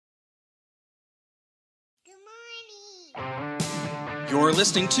You're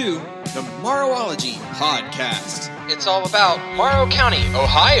listening to the Morrowology podcast. It's all about Morrow County,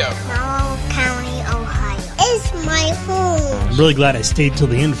 Ohio. Morrow County, Ohio is my home. I'm really glad I stayed till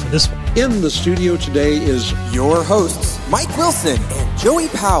the end for this one. In the studio today is Your hosts, Mike Wilson and Joey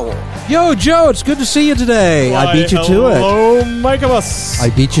Powell. Yo, Joe, it's good to see you today. I beat you to it. Hello, Michelus. I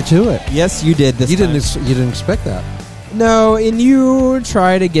beat you to it. Yes, you did this You time. didn't expect that. No, and you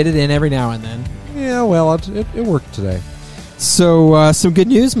try to get it in every now and then. Yeah, well, it worked today. So, some good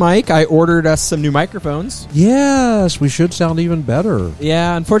news, Mike. I ordered us some new microphones. Yes, we should sound even better.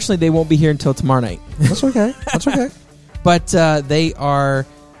 Yeah, unfortunately, they won't be here until tomorrow night. That's okay. That's okay. But they are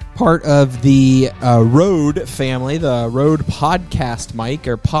part of the Rode family, the Rode Podcast mic,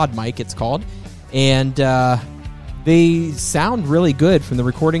 or Pod mic it's called. And they sound really good from the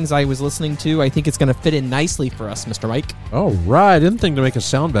recordings I was listening to. I think it's going to fit in nicely for us, Mr. Mike. Oh, right. Anything to make us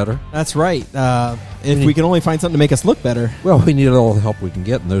sound better. That's right. If we can only find something to make us look better. Well, we need all the help we can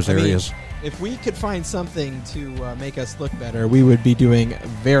get in those areas. If we could find something to make us look better, we would be doing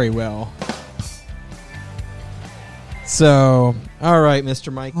very well. So, all right,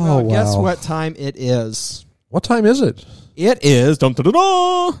 Mr. Mike. Well, guess what time it is? What time is it? It is time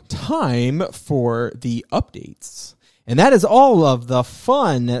for the updates. And that is all of the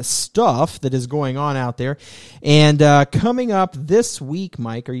fun stuff that is going on out there. And coming up this week,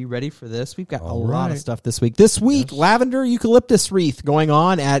 Mike, are you ready for this? We've got a lot of stuff this week. This week, Lavender Eucalyptus Wreath going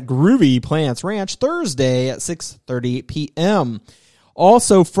on at Groovy Plants Ranch Thursday at 6:30 p.m.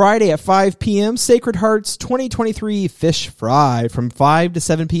 Also, Friday at 5 p.m., Sacred Hearts 2023 Fish Fry from 5 to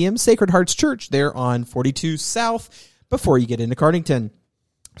 7 p.m., Sacred Hearts Church there on 42 South before you get into Cardington.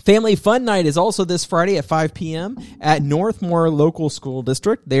 Family Fun Night is also this Friday at 5 p.m. at Northmore Local School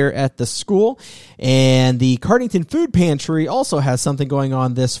District there at the school. And the Cardington Food Pantry also has something going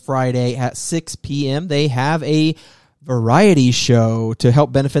on this Friday at 6 p.m. They have a variety show to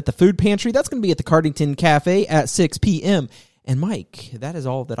help benefit the food pantry. That's going to be at the Cardington Cafe at 6 p.m. And Mike, that is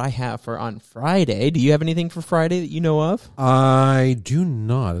all that I have for on Friday. Do you have anything for Friday that you know of? I do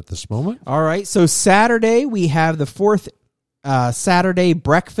not at this moment. All right. So Saturday, we have the fourth Saturday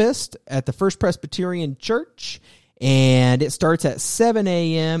breakfast at the First Presbyterian Church. And it starts at 7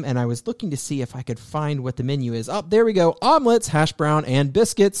 a.m. And I was looking to see if I could find what the menu is. Oh, there we go. Omelets, hash brown, and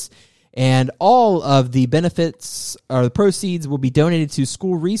biscuits. And all of the benefits or the proceeds will be donated to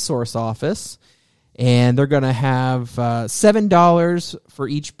School Resource Office. And they're going to have $7 for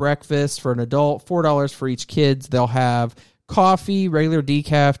each breakfast for an adult, $4 for each kids. They'll have coffee, regular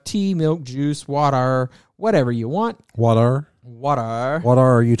decaf, tea, milk, juice, water, whatever you want. Water? Water. What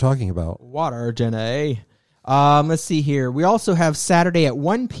are you talking about? Water, Jenny. Let's see here. We also have Saturday at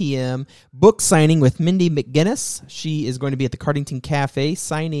 1 p.m. book signing with Mindy McGinnis. She is going to be at the Cardington Cafe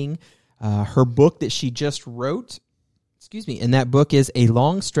signing her book that she just wrote. And that book is A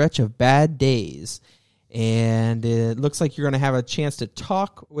Long Stretch of Bad Days. And it looks like you're going to have a chance to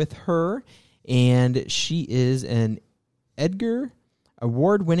talk with her. And she is an Edgar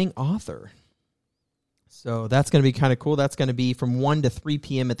Award-winning author. So that's going to be kind of cool. That's going to be from 1 to 3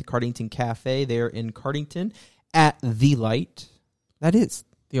 p.m. at the Cardington Cafe there in Cardington at The Light. That is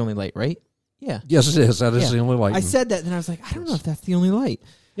the only light, right? Yeah. Yes, it is. That is the only light. I said that, and I was like, I don't know if that's the only light.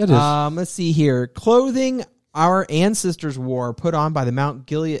 It is. Let's see here. Clothing Our Ancestors Wore, put on by the Mount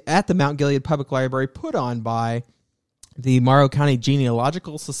Gilead Public Library, put on by the Morrow County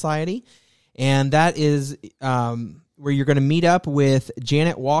Genealogical Society. And that is where you're going to meet up with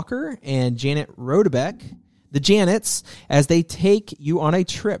Janet Walker and Janet Rodebeck, the Janets, as they take you on a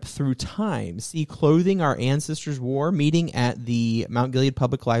trip through time. See Clothing Our Ancestors Wore, meeting at the Mount Gilead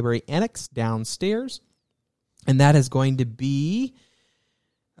Public Library Annex downstairs. And that is going to be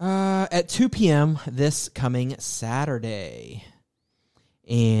at 2 p.m. this coming Saturday.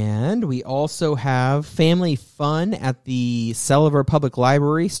 And we also have Family Fun at the Selliver Public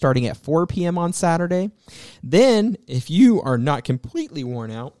Library starting at 4 p.m. on Saturday. Then, if you are not completely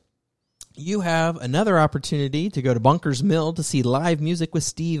worn out, you have another opportunity to go to Bunker's Mill to see live music with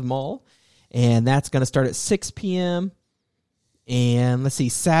Steve Mull. And that's going to start at 6 p.m. And let's see,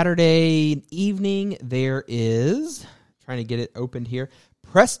 Saturday evening, there is, trying to get it opened here,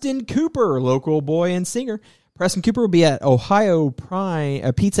 Preston Cooper, local boy and singer. Preston Cooper will be at Ohio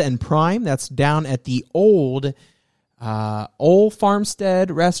Prime Pizza and Prime. That's down at the old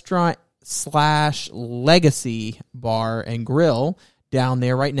Farmstead Restaurant / Legacy Bar and Grill down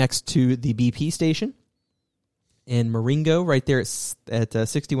there right next to the BP station in Marengo, right there at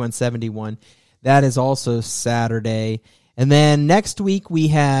 6171. That is also Saturday. And then next week we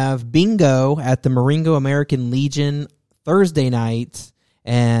have bingo at the Marengo American Legion Thursday night.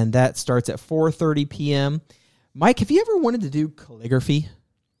 And that starts at 4:30 p.m. Mike, have you ever wanted to do calligraphy?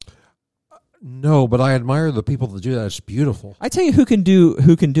 No, but I admire the people that do that. It's beautiful. I tell you who can do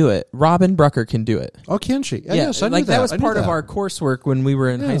it. Robin Brucker can do it. Oh, can she? Yeah, Yes, I knew that was I knew part of that. our coursework when we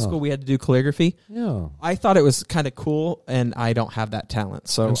were in high school. We had to do calligraphy. Yeah. I thought it was kind of cool, and I don't have that talent.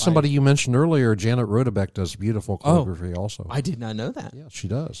 So And somebody you mentioned earlier, Janet Rodebeck, does beautiful calligraphy also. I did not know that. Yeah, she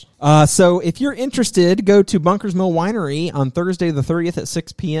does. So if you're interested, go to Bunkers Mill Winery on Thursday the 30th at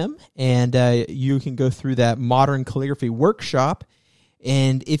 6 p.m., and you can go through that modern calligraphy workshop.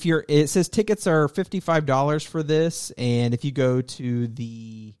 And it says tickets are $55 for this, and if you go to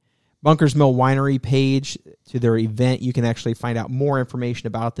the Bunkers Mill Winery page to their event, you can actually find out more information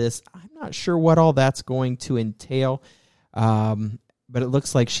about this. I'm not sure what all that's going to entail, but it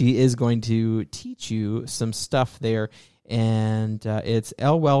looks like she is going to teach you some stuff there, and it's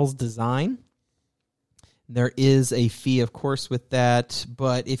L. Wells Design. There is a fee, of course, with that,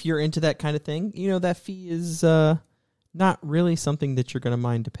 but if you're into that kind of thing, that fee is not really something that you're going to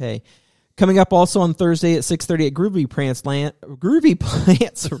mind to pay. Coming up also on Thursday at 6:30 at Groovy Plants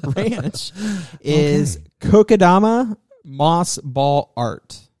Ranch is Kokedama Moss Ball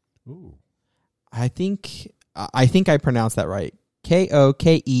Art. Ooh. I think I pronounced that right. Kokedama.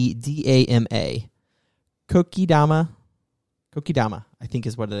 Kokedama, I think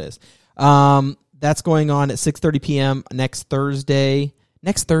is what it is. That's going on at 6:30 p.m. next Thursday.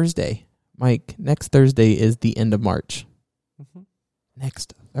 Mike, next Thursday is the end of March. Mm-hmm.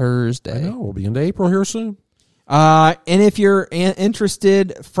 Next Thursday. I know. We'll be into April here soon. And if you're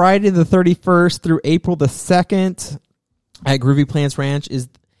interested, Friday the 31st through April the 2nd at Groovy Plants Ranch is,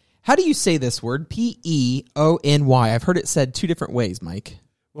 how do you say this word? Peony. I've heard it said two different ways, Mike.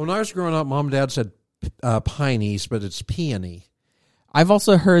 Well, when I was growing up, Mom and Dad said pineys, but it's peony. I've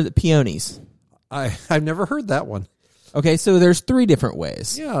also heard that peonies. I've never heard that one. Okay, so there's three different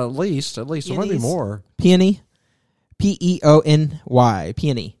ways. Yeah, at least. There might be more. Peony. Peony.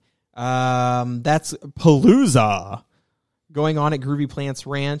 Peony. That's Palooza going on at Groovy Plants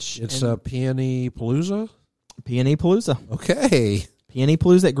Ranch. It's Peony Palooza? Peony Palooza. Okay. Peony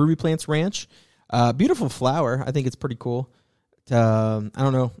Palooza at Groovy Plants Ranch. Beautiful flower. I think it's pretty cool. I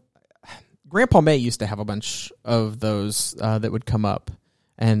don't know. Grandpa May used to have a bunch of those that would come up.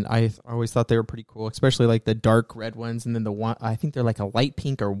 And I always thought they were pretty cool, especially like the dark red ones. And then the one, I think they're like a light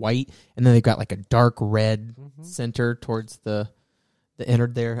pink or white. And then they've got like a dark red center towards the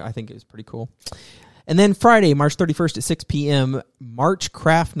innard there. I think it was pretty cool. And then Friday, March 31st at 6 p.m., March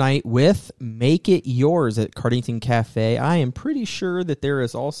Craft Night with Make It Yours at Cardington Cafe. I am pretty sure that there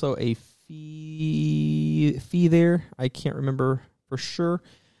is also a fee there. I can't remember for sure.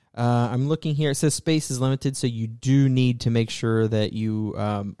 I'm looking here. It says space is limited, so you do need to make sure that you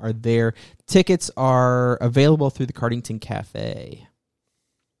are there. Tickets are available through the Cardington Cafe.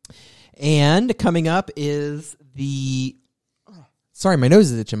 And coming up is sorry, my nose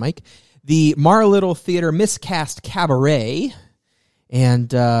is itching, Mike. The Morrowology Theater Miscast Cabaret.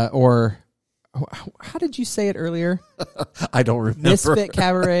 And, or how did you say it earlier? I don't remember. Misfit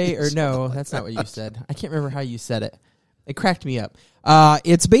Cabaret, or no, that's not what you said. I can't remember how you said it. It cracked me up.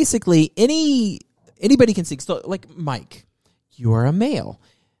 It's basically anybody can sing. So, like Mike, you are a male.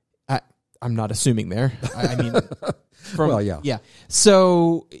 I'm not assuming there. I mean, well, yeah. Yeah.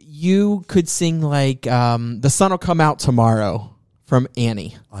 So you could sing like "The Sun Will Come Out Tomorrow" from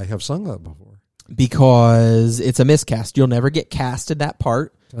Annie. I have sung that before. Because it's a miscast. You'll never get cast in that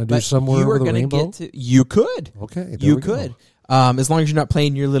part. Can I do Somewhere Over the Rainbow? You could. Okay. You could. As long as you're not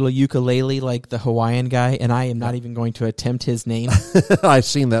playing your little ukulele like the Hawaiian guy, and I am not even going to attempt his name. I've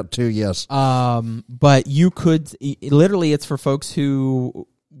seen that too, yes. But you could, literally it's for folks who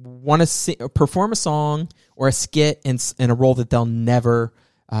want to perform a song or a skit in a role that they'll never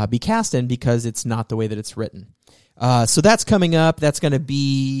be cast in because it's not the way that it's written. So that's coming up. That's going to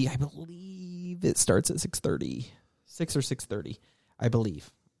be, I believe it starts at 6:30. 6 or 6:30, I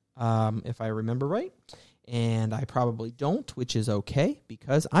believe, if I remember right. And I probably don't, which is okay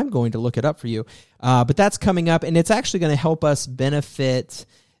because I'm going to look it up for you. But that's coming up, and it's actually going to help us benefit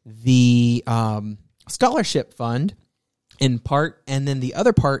the scholarship fund in part, and then the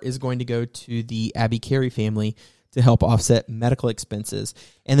other part is going to go to the Abby Carey family to help offset medical expenses.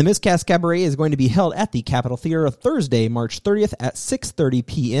 And the Miscast Cabaret is going to be held at the Capitol Theater Thursday, March 30th at 6:30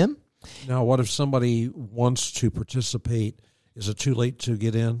 p.m. Now, what if somebody wants to participate? Is it too late to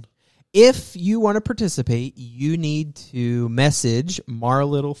get in? If you want to participate, you need to message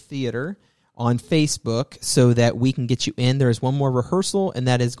Morrowology Theater on Facebook so that we can get you in. There is one more rehearsal, and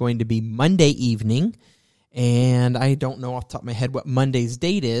that is going to be Monday evening. And I don't know off the top of my head what Monday's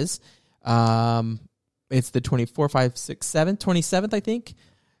date is. It's the 24th, 5th, 6th, 7th, 27th, I think.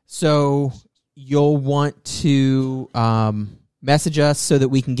 So you'll want to message us so that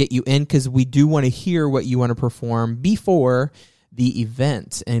we can get you in, because we do want to hear what you want to perform before the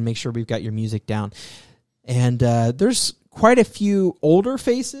event and make sure we've got your music down. And there's quite a few older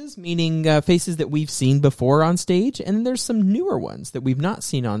faces, meaning faces that we've seen before on stage, and there's some newer ones that we've not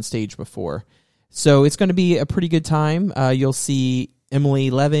seen on stage before. So it's going to be a pretty good time. You'll see Emily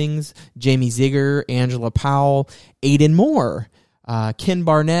Levings, Jamie Ziegler, Angela Powell, Aiden Moore, Ken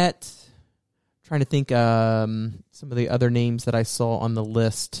Barnett. Trying to think some of the other names that I saw on the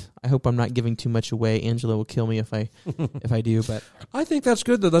list. I hope I'm not giving too much away. Angela will kill me if I do. But I think that's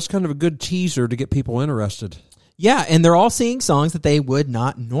good, though. That's kind of a good teaser to get people interested. Yeah, and they're all singing songs that they would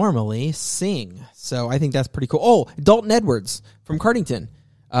not normally sing. So I think that's pretty cool. Oh, Dalton Edwards from Cardington,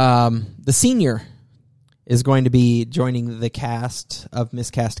 the senior, is going to be joining the cast of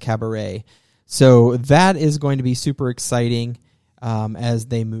Miscast Cabaret. So that is going to be super exciting as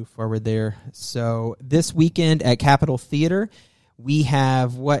they move forward there. So this weekend at Capitol Theater, we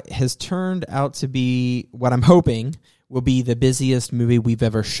have what has turned out to be what I'm hoping will be the busiest movie we've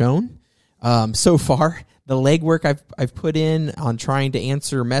ever shown so far. The legwork I've put in on trying to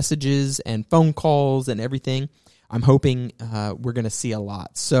answer messages and phone calls and everything, I'm hoping we're going to see a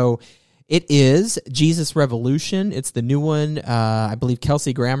lot. So it is Jesus Revolution. It's the new one. I believe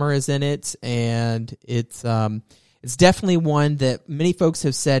Kelsey Grammer is in it, and it's definitely one that many folks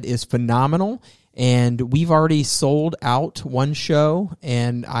have said is phenomenal. And we've already sold out one show,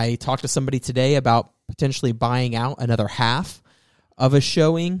 and I talked to somebody today about potentially buying out another half of a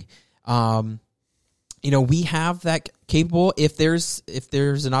showing. We have that capable. If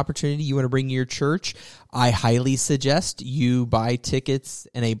there's an opportunity you want to bring your church, I highly suggest you buy tickets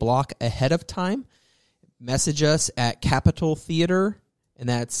in a block ahead of time. Message us at Capitol Theater, and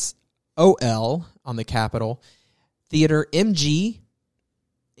that's OL on the Capitol Theater MG,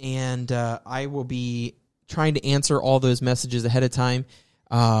 and I will be trying to answer all those messages ahead of time.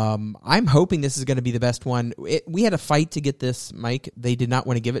 I'm hoping this is going to be the best one. We had a fight to get this, Mike. They did not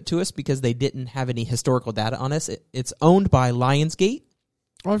want to give it to us because they didn't have any historical data on us. It's owned by Lionsgate.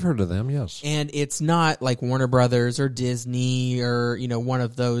 Oh, I've heard of them, yes. And it's not like Warner Brothers or Disney or, one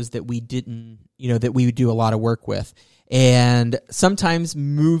of those that we didn't, that we would do a lot of work with. And sometimes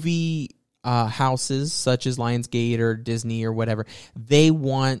movie houses such as Lionsgate or Disney or whatever, they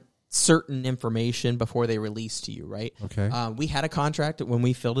want certain information before they release to you, right? Okay. We had a contract when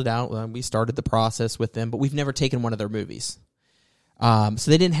we filled it out. We started the process with them, but we've never taken one of their movies. So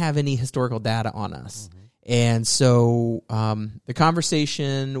they didn't have any historical data on us. Mm-hmm. And so the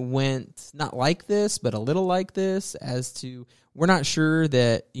conversation went not like this, but a little like this, as to we're not sure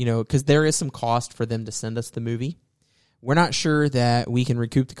that, because there is some cost for them to send us the movie. We're not sure that we can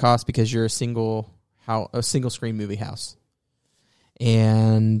recoup the cost because you're a single screen movie house.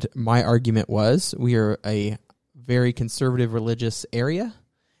 And my argument was, we are a very conservative religious area,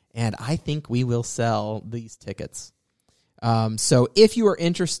 and I think we will sell these tickets. So if you are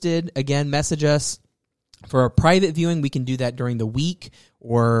interested, again, message us. For a private viewing, we can do that during the week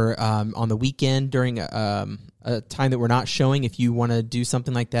or on the weekend during a time that we're not showing, if you want to do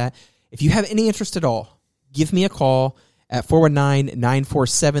something like that. If you have any interest at all, give me a call at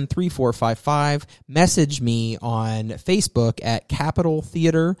 419-947-3455. Message me on Facebook at Capitol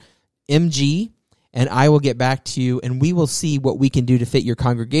Theater MG, and I will get back to you, and we will see what we can do to fit your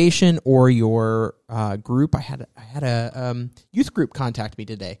congregation or your group. I had a youth group contact me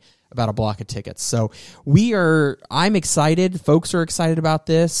today about a block of tickets. So I'm excited. Folks are excited about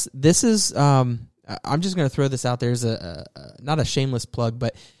this. This is, I'm just going to throw this out there as not a shameless plug,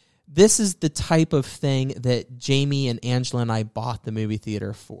 but this is the type of thing that Jamie and Angela and I bought the movie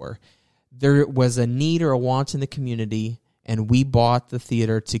theater for. There was a need or a want in the community, and we bought the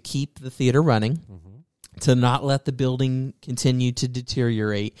theater to keep the theater running, mm-hmm. to not let the building continue to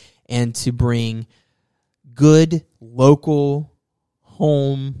deteriorate, and to bring good, local,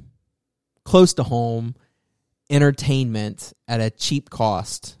 home, close to home entertainment at a cheap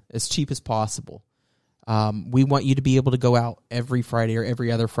cost, as cheap as possible. We want you to be able to go out every Friday or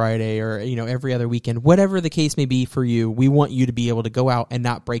every other Friday or, every other weekend, whatever the case may be for you. We want you to be able to go out and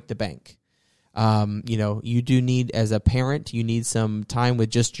not break the bank. You do need, as a parent, you need some time with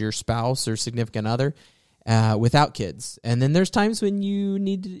just your spouse or significant other without kids. And then there's times when you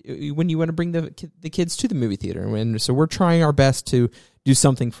want to bring the kids to the movie theater. And so we're trying our best to do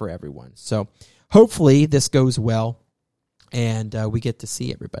something for everyone. So hopefully this goes well and we get to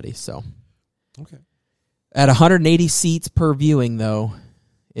see everybody. So, okay. At 180 seats per viewing, though,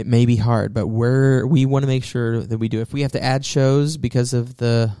 it may be hard, but we want to make sure that we do. If we have to add shows because of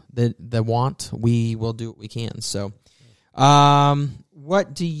the want, we will do what we can. So,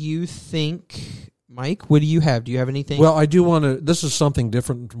 what do you think Mike, what do you have? Do you have anything? Well, I do want to. This is something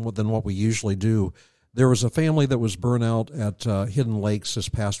different than what we usually do. There was a family that was burnt out at Hidden Lakes this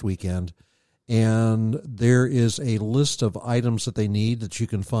past weekend, and there is a list of items that they need that you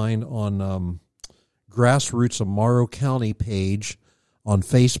can find on Grassroots of Morrow County page on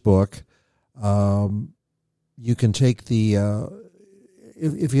Facebook. You can take the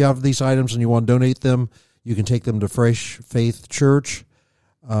if you have these items and you want to donate them, you can take them to Fresh Faith Church.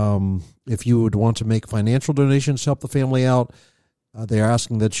 If you would want to make financial donations to help the family out, they're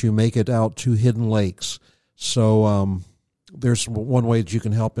asking that you make it out to Hidden Lakes. So there's one way that you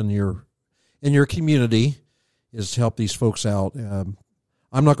can help in your community is to help these folks out.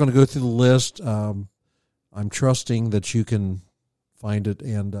 I'm not going to go through the list. I'm trusting that you can find it,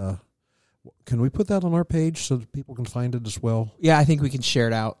 and can we put that on our page so that people can find it as well? Yeah, I think we can share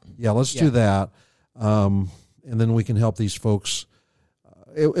it out. Yeah, let's do that, and then we can help these folks.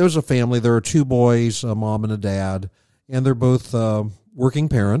 It was a family. There are 2 boys, a mom and a dad, and they're both working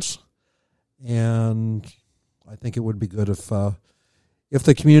parents. And I think it would be good if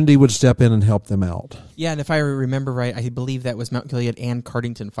the community would step in and help them out. Yeah, and if I remember right, I believe that was Mount Gilead and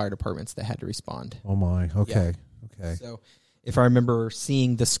Cardington fire departments that had to respond. Oh my! Okay, okay. So if I remember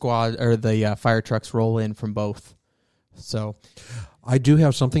seeing the squad or the fire trucks roll in from both, so. I do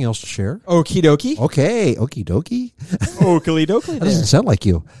have something else to share. Okie dokie. Okay, okie dokie. Okie dokie. That doesn't sound like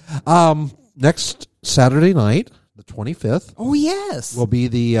you. Next Saturday night, the 25th. Oh, yes. Will be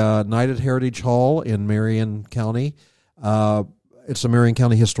the night at Heritage Hall in Marion County. It's the Marion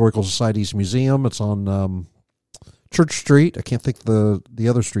County Historical Society's museum. It's on Church Street. I can't think the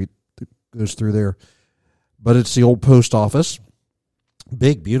other street that goes through there. But it's the old post office.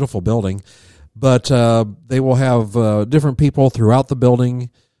 Big, beautiful building. But they will have different people throughout the building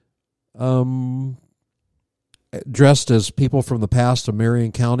dressed as people from the past of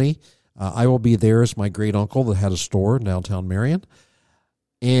Marion County. I will be there as my great-uncle that had a store in downtown Marion.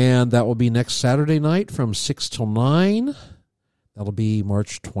 And that will be next Saturday night from 6 till 9. That'll be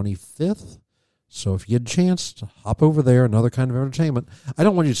March 25th. So if you get a chance to hop over there, another kind of entertainment. I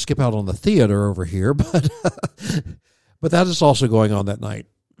don't want you to skip out on the theater over here, but that is also going on that night.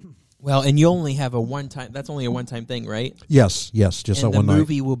 Well, and you only have that's only a one-time thing, right? Yes, just that one night. The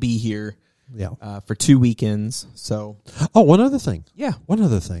movie will be here for 2 weekends. So, one other thing. Yeah. One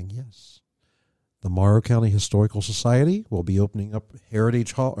other thing, yes. The Morrow County Historical Society will be opening up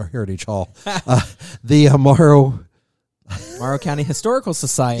Heritage Hall. The Morrow County Historical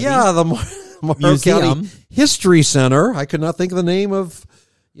Society. Yeah, the Morrow County History Center. I could not think of the name of...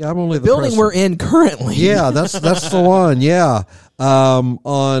 Yeah, I'm only the building president. we're in currently. Yeah, that's the one. Yeah,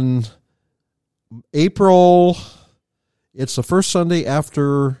 on April, it's the first Sunday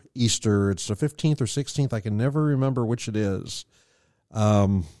after Easter. It's the 15th or 16th. I can never remember which it is.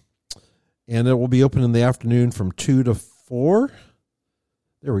 And it will be open in the afternoon from 2 to 4.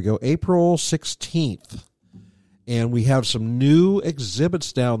 There we go. April 16th. And we have some new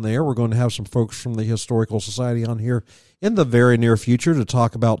exhibits down there. We're going to have some folks from the Historical Society on here in the very near future to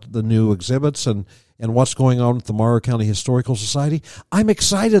talk about the new exhibits and what's going on with the Morrow County Historical Society. I'm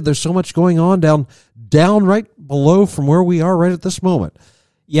excited. There's so much going on down right below from where we are right at this moment.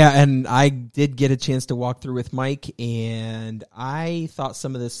 Yeah, and I did get a chance to walk through with Mike, and I thought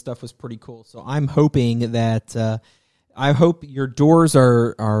some of this stuff was pretty cool. So I'm hoping that I hope your doors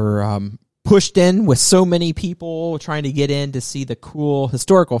are pushed in with so many people trying to get in to see the cool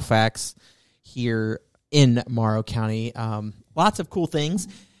historical facts here in Morrow County. Lots of cool things.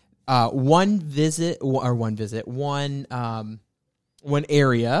 One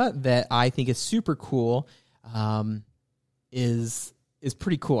area that I think is super cool is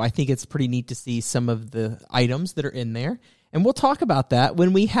pretty cool. I think it's pretty neat to see some of the items that are in there. And we'll talk about that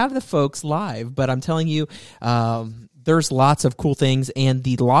when we have the folks live. But I'm telling you, there's lots of cool things, and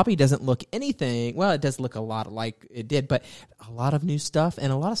the lobby doesn't look anything. Well, it does look a lot like it did, but a lot of new stuff,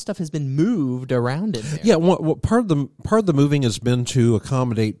 and a lot of stuff has been moved around in there. Yeah, part of the moving has been to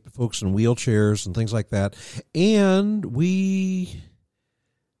accommodate folks in wheelchairs and things like that, and we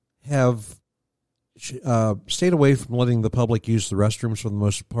have stayed away from letting the public use the restrooms for the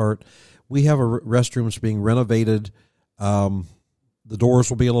most part. We have restrooms being renovated. The doors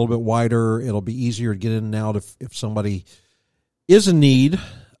will be a little bit wider. It'll be easier to get in and out if somebody is in need.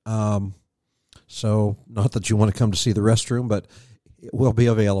 So not that you want to come to see the restroom, but it will be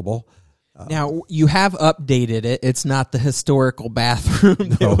available. Now, you have updated it. It's not the historical bathroom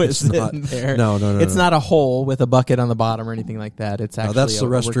that was in there. No. It's not a hole with a bucket on the bottom or anything like that. It's actually that's the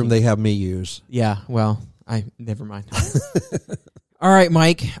restroom they have me use. Yeah, well, never mind. All right,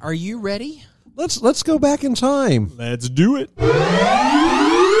 Mike, are you ready? Let's go back in time. Let's do it.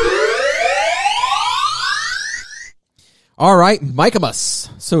 All right, Michaelmas.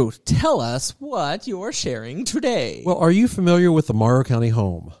 So tell us what you're sharing today. Well, are you familiar with the Morrow County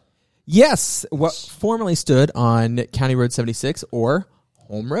Home? Yes, what formerly stood on County Road 76 or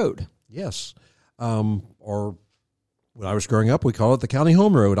Home Road. Yes. Or when I was growing up, we call it the County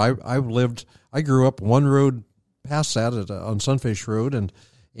Home Road. I grew up one road past that on Sunfish Road, and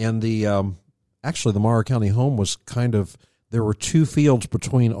the actually the Morrow County Home was kind of, there were two fields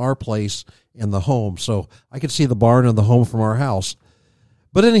between our place and the home, so I could see the barn and the home from our house.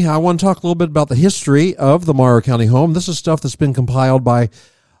 But anyhow, I want to talk a little bit about the history of the Morrow County Home. This is stuff that's been compiled by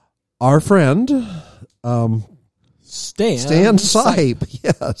our friend Stan Sipe.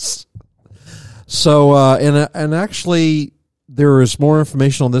 Yes. So, and actually, there is more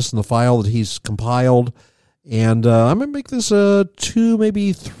information on this in the file that he's compiled. And I'm going to make this a 2,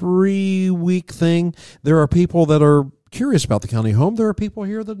 maybe 3 week thing. There are people that are curious about the county home. There are people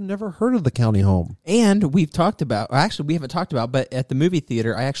here that have never heard of the county home. And we've talked about, actually, we haven't talked about, but at the movie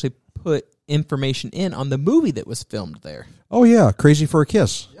theater, I actually put information in on the movie that was filmed there. Oh, yeah. Crazy for a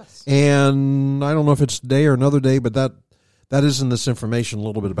Kiss. Yes. And I don't know if it's today or another day, but that is in this information, a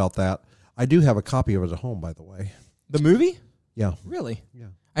little bit about that. I do have a copy of it at home, by the way. The movie? Yeah. Really? Yeah.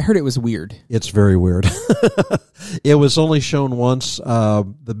 I heard it was weird. It's very weird. It was only shown once.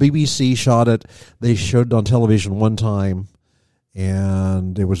 The BBC shot it. They showed it on television one time,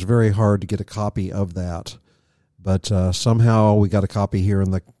 and it was very hard to get a copy of that. But somehow we got a copy here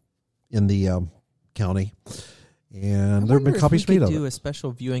in the county, and there have been copies made of it. Do a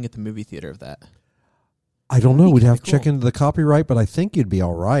special viewing at the movie theater of that. I don't know. We'd have to cool. check into the copyright, but I think you'd be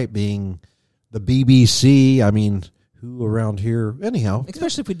all right being the BBC. I mean, who around here? Anyhow.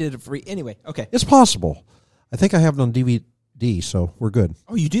 Especially if we did it free. Anyway, okay. It's possible. I think I have it on DVD, so we're good.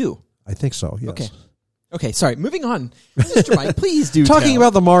 Oh, you do? I think so, yes. Okay, sorry. Moving on. Mr. Mike, please do Talking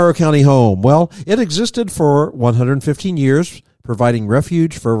about the Morrow County Home. Well, it existed for 115 years, providing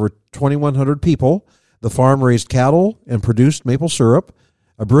refuge for over 2,100 people. The farm raised cattle and produced maple syrup.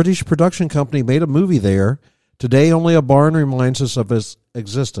 A British production company made a movie there. Today, only a barn reminds us of its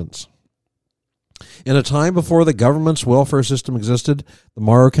existence. In a time before the government's welfare system existed, the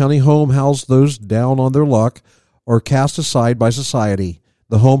Morrow County Home housed those down on their luck or cast aside by society.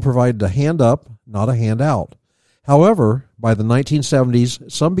 The home provided a hand up, not a hand out. However, by the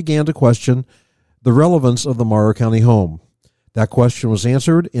 1970s, some began to question the relevance of the Morrow County Home. That question was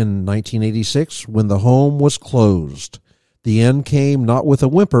answered in 1986 when the home was closed. The end came not with a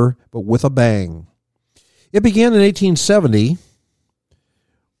whimper, but with a bang. It began in 1870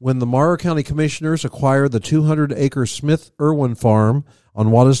 when the Morrow County Commissioners acquired the 200-acre Smith-Irwin farm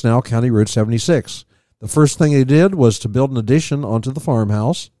on what is now County Road 76. The first thing they did was to build an addition onto the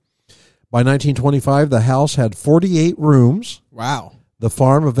farmhouse. By 1925, the house had 48 rooms. Wow. The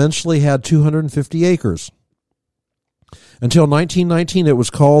farm eventually had 250 acres. Until 1919, it was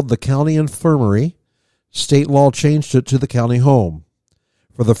called the County Infirmary. State law changed it to the county home.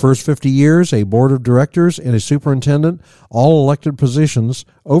 For the first 50 years, a board of directors and a superintendent, all elected positions,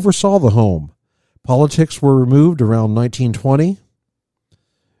 oversaw the home. Politics were removed around 1920.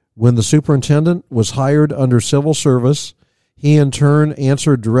 When the superintendent was hired under civil service, he in turn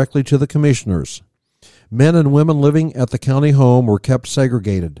answered directly to the commissioners. Men and women living at the county home were kept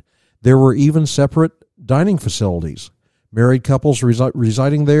segregated. There were even separate dining facilities. Married couples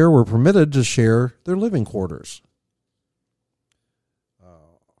residing there were permitted to share their living quarters.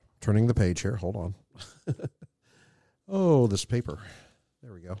 Turning the page here. Hold on. Oh, this paper.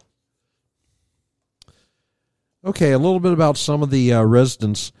 There we go. Okay, a little bit about some of the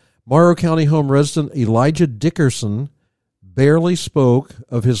residents. Morrow County Home resident Elijah Dickerson barely spoke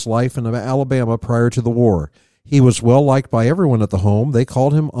of his life in Alabama prior to the war. He was well liked by everyone at the home. They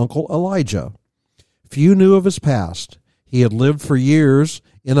called him Uncle Elijah. Few knew of his past. He had lived for years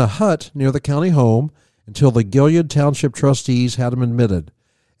in a hut near the county home until the Gilead Township trustees had him admitted.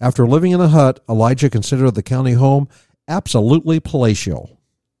 After living in a hut, Elijah considered the county home absolutely palatial.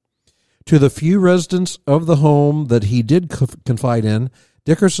 To the few residents of the home that he did confide in,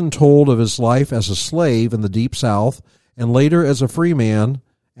 Dickerson told of his life as a slave in the Deep South and later as a free man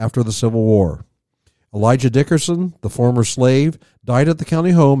after the Civil War. Elijah Dickerson, the former slave, died at the county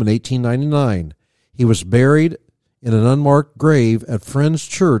home in 1899. He was buried in an unmarked grave at Friends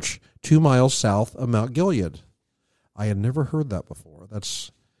Church, 2 miles south of Mount Gilead. I had never heard that before.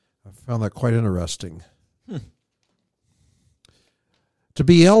 I found that quite interesting. To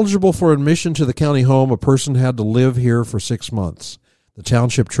be eligible for admission to the county home, a person had to live here for 6 months. The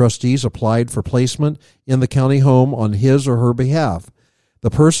township trustees applied for placement in the county home on his or her behalf. The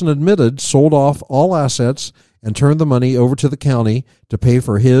person admitted sold off all assets and turned the money over to the county to pay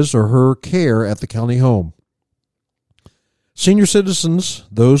for his or her care at the county home. Senior citizens,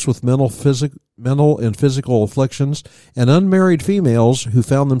 those with mental and physical afflictions, and unmarried females who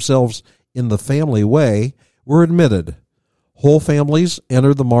found themselves in the family way were admitted. Whole families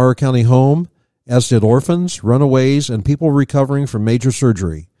entered the Morrow County home, as did orphans, runaways, and people recovering from major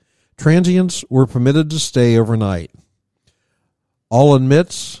surgery. Transients were permitted to stay overnight. All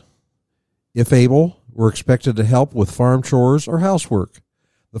inmates, if able, were expected to help with farm chores or housework.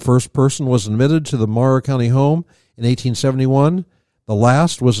 The first person was admitted to the Morrow County home in 1871. The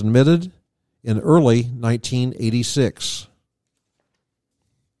last was admitted in early 1986.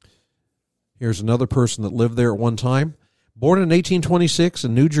 Here's another person that lived there at one time. Born in 1826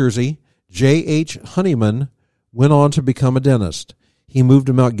 in New Jersey, J.H. Honeyman went on to become a dentist. He moved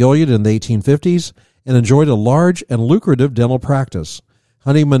to Mount Gilead in the 1850s and enjoyed a large and lucrative dental practice.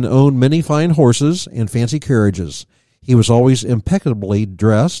 Honeyman owned many fine horses and fancy carriages. He was always impeccably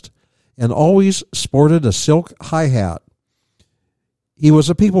dressed and always sported a silk high hat. He was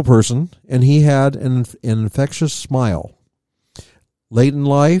a people person, and he had an infectious smile. Late in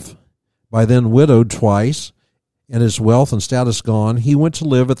life, by then widowed twice, and his wealth and status gone, he went to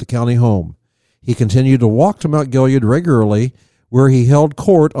live at the county home. He continued to walk to Mount Gilead regularly, where he held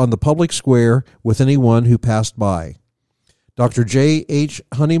court on the public square with anyone who passed by. Dr. J.H.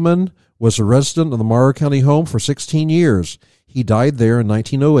 Honeyman was a resident of the Morrow County home for 16 years. He died there in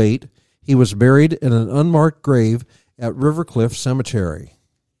 1908. He was buried in an unmarked grave at Rivercliff Cemetery.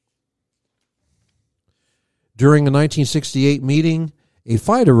 During a 1968 meeting, a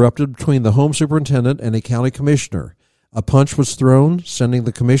fight erupted between the home superintendent and a county commissioner. A punch was thrown, sending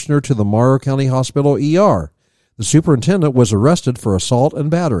the commissioner to the Morrow County Hospital ER. The superintendent was arrested for assault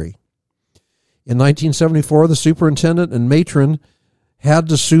and battery. In 1974, the superintendent and matron had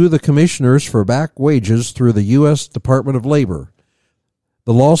to sue the commissioners for back wages through the U.S. Department of Labor.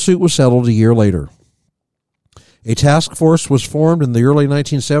 The lawsuit was settled a year later. A task force was formed in the early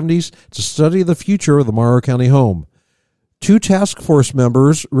 1970s to study the future of the Morrow County home. 2 task force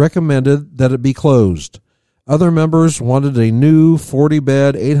members recommended that it be closed. Other members wanted a new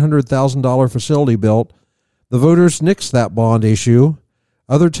 40-bed, $800,000 facility built. The voters nixed that bond issue.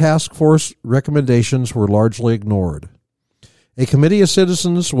 Other task force recommendations were largely ignored. A committee of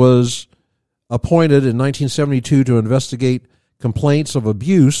citizens was appointed in 1972 to investigate complaints of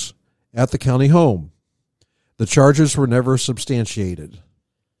abuse at the county home. The charges were never substantiated.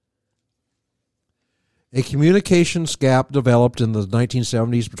 A communications gap developed in the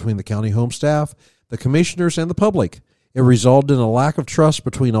 1970s between the county home staff, the commissioners, and the public. It resulted in a lack of trust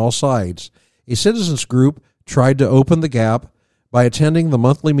between all sides. A citizens group tried to open the gap by attending the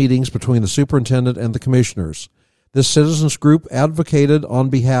monthly meetings between the superintendent and the commissioners. This citizens group advocated on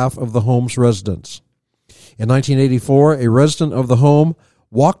behalf of the home's residents. In 1984, a resident of the home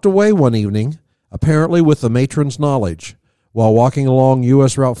walked away one evening, apparently with the matron's knowledge. While walking along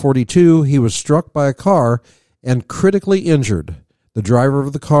U.S. Route 42, he was struck by a car and critically injured. The driver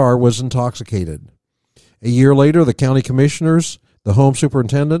of the car was intoxicated. A year later, the county commissioners, the home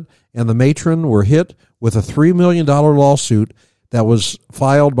superintendent, and the matron were hit with a $3 million lawsuit that was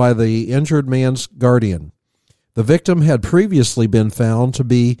filed by the injured man's guardian. The victim had previously been found to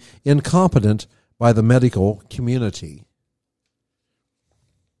be incompetent by the medical community.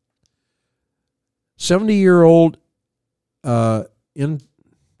 70-year-old itinerant,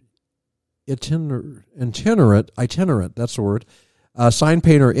 that's the word, sign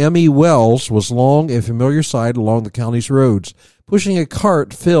painter M.E. Wells was long a familiar sight along the county's roads, pushing a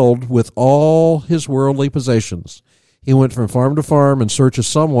cart filled with all his worldly possessions. He went from farm to farm in search of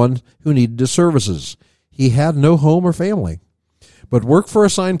someone who needed his services. He had no home or family. But work for a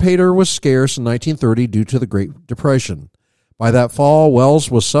sign painter was scarce in 1930 due to the Great Depression. By that fall,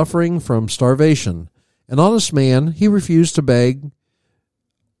 Wells was suffering from starvation. An honest man, he refused to beg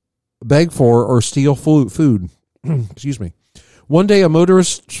for or steal food. Excuse me. One day, a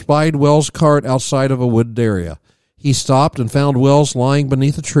motorist spied Wells' cart outside of a wooded area. He stopped and found Wells lying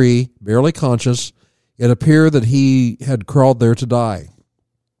beneath a tree, barely conscious. It appeared that he had crawled there to die.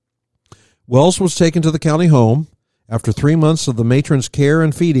 Wells was taken to the county home. After 3 months of the matron's care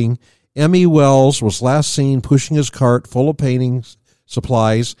and feeding, M.E. Wells was last seen pushing his cart full of painting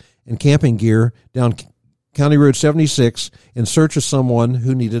supplies and camping gear down County Road 76 in search of someone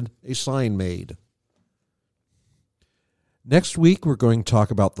who needed a sign made. Next week, we're going to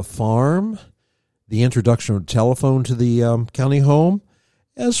talk about the farm, the introduction of telephone to the county home,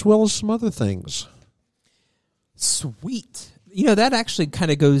 as well as some other things. Sweet. You know, that actually kind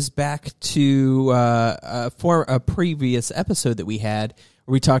of goes back to a previous episode that we had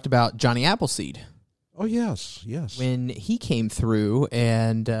where we talked about Johnny Appleseed. Oh, yes, yes. When he came through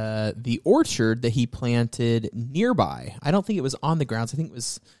and the orchard that he planted nearby. I don't think it was on the grounds. I think it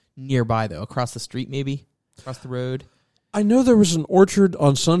was nearby, though, across the street maybe, across the road. I know there was an orchard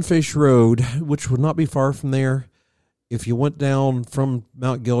on Sunfish Road, which would not be far from there. If you went down from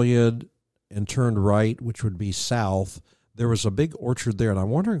Mount Gilead and turned right, which would be south, there was a big orchard there, and I'm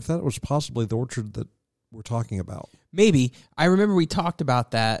wondering if that was possibly the orchard that we're talking about. Maybe. I remember we talked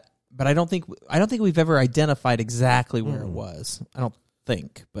about that, but I don't think we've ever identified exactly where it was. I don't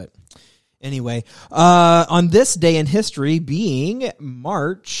think, but anyway, on this day in history, being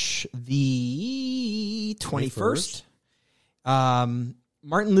March the 21st,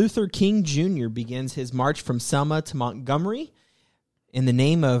 Martin Luther King Jr. begins his march from Selma to Montgomery in the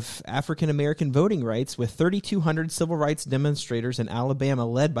name of African American voting rights, with 3,200 civil rights demonstrators in Alabama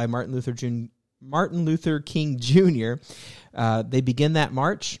led by Martin Luther King Jr. They begin that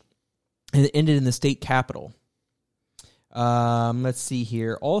march, and it ended in the state capitol. Let's see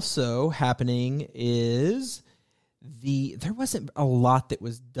here. Also happening is there wasn't a lot that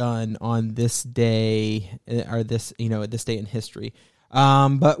was done on this day, or this day in history.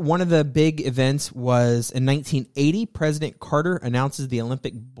 But one of the big events was in 1980, President Carter announces the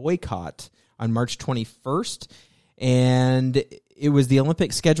Olympic boycott on March 21st. And it was the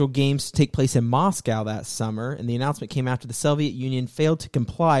Olympic scheduled games to take place in Moscow that summer. And the announcement came after the Soviet Union failed to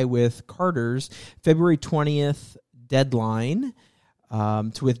comply with Carter's February 20th deadline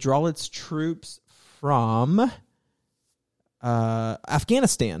to withdraw its troops from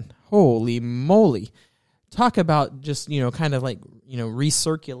Afghanistan. Holy moly. Talk about just, kind of like,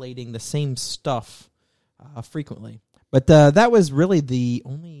 recirculating the same stuff frequently. But that was really the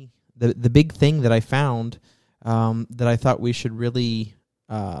big thing that I found that I thought we should really,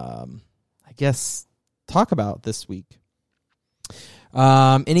 talk about this week.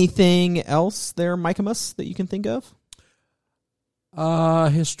 Anything else there, Mikeamus, that you can think of?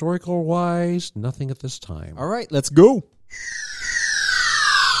 Historical-wise, nothing at this time. All right, let's go.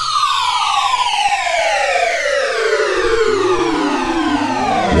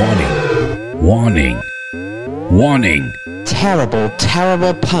 Warning. Warning. Terrible,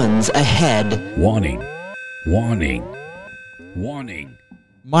 terrible puns ahead. Warning. Warning. Warning.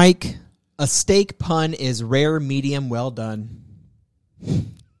 Mike, a steak pun is rare, medium, well done.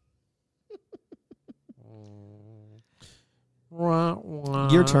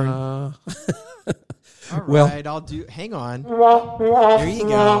 Your turn. All right, I'll do. Hang on. There you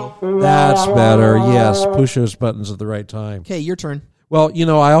go. That's better. Yes, push those buttons at the right time. Okay, your turn. Well,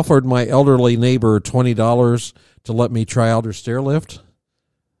 I offered my elderly neighbor $20 to let me try out her stair lift.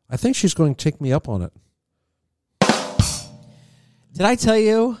 I think she's going to take me up on it. Did I tell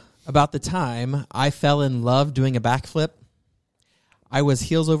you about the time I fell in love doing a backflip? I was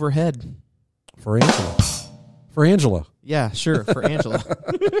heels over head. For Angela. For Angela. Yeah, sure, for Angela.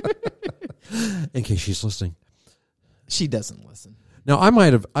 In case she's listening. She doesn't listen. Now, I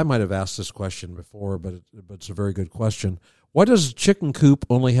might have asked this question before, but it's a very good question. Why does a chicken coop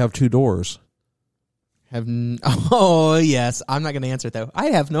only have 2 doors? Oh, yes. I'm not going to answer it, though.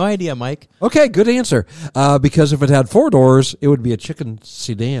 I have no idea, Mike. Okay, good answer. Because if it had 4 doors, it would be a chicken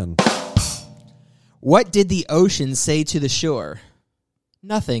sedan. What did the ocean say to the shore?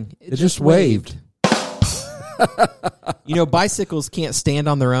 Nothing. It just waved. Bicycles can't stand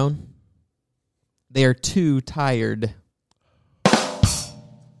on their own. They are too tired.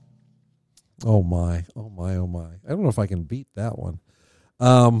 Oh my. I don't know if I can beat that one.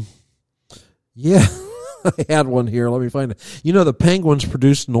 Yeah, I had one here. Let me find it. The penguins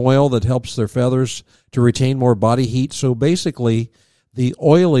produce an oil that helps their feathers to retain more body heat. So basically, the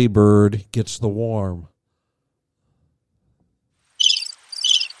oily bird gets the warm.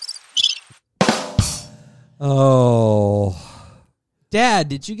 Oh. Dad,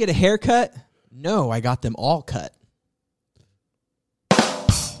 did you get a haircut? No, I got them all cut.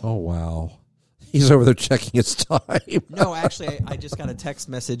 Oh, wow. He's over there checking his time. No, actually, I just got a text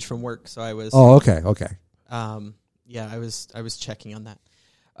message from work, so I was. Oh, okay. Yeah, I was checking on that.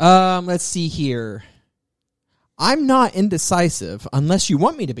 Let's see here. I'm not indecisive unless you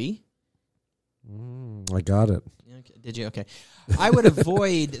want me to be. I got it. Okay, did you? Okay. I would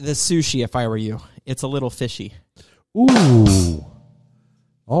avoid the sushi if I were you. It's a little fishy. Ooh.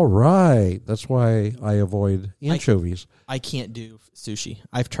 All right. That's why I avoid anchovies. I can't do sushi.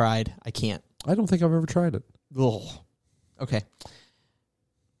 I've tried. I can't. I don't think I've ever tried it. Ugh. Okay.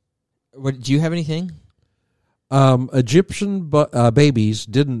 Do you have anything? Egyptian babies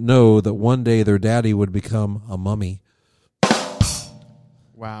didn't know that one day their daddy would become a mummy.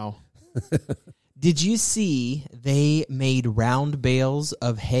 Wow. Did you see they made round bales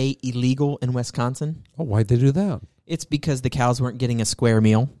of hay illegal in Wisconsin? Oh, why'd they do that? It's because the cows weren't getting a square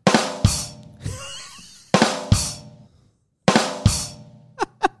meal.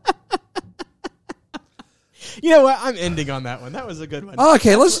 You know what? I'm ending on that one. That was a good one.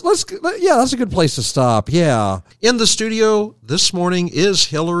 Okay, that's a good place to stop. Yeah. In the studio this morning is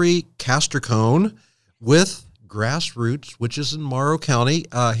Hilary Castricone with Grassroots, which is in Morrow County.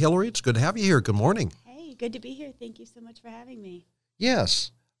 Hilary, it's good to have you here. Good morning. Hey, good to be here. Thank you so much for having me.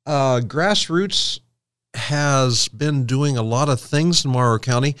 Yes. Grassroots has been doing a lot of things in Morrow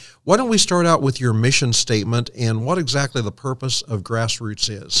County. Why don't we start out with your mission statement and what exactly the purpose of Grassroots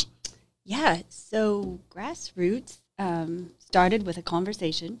is? Yeah, so Grassroots started with a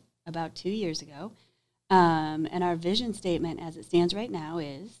conversation about 2 years ago, and our vision statement as it stands right now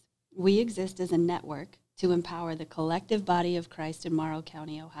is, we exist as a network to empower the collective body of Christ in Morrow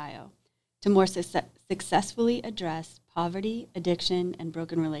County, Ohio, to more successfully address poverty, addiction, and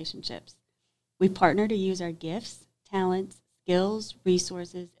broken relationships. We partner to use our gifts, talents, skills,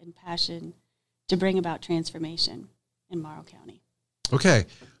 resources, and passion to bring about transformation in Morrow County. Okay.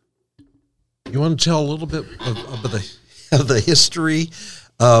 You want to tell a little bit of the history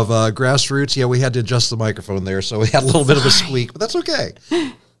of Grassroots? Yeah, we had to adjust the microphone there, so we had a little bit of a squeak, but that's okay.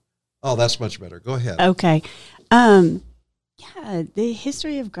 Oh, that's much better. Go ahead. Okay. Yeah, the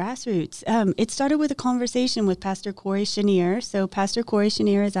history of Grassroots. It started with a conversation with Pastor Corey Chenier. So Pastor Corey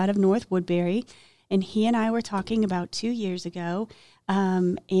Chenier is out of North Woodbury, and he and I were talking about 2 years ago,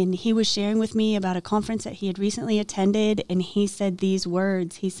 and he was sharing with me about a conference that he had recently attended, and he said these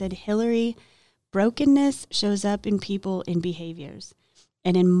words. He said, Hilary, brokenness shows up in people in behaviors.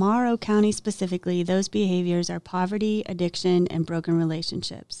 And in Morrow County specifically, those behaviors are poverty, addiction, and broken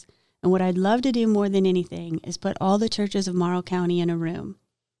relationships. And what I'd love to do more than anything is put all the churches of Morrow County in a room,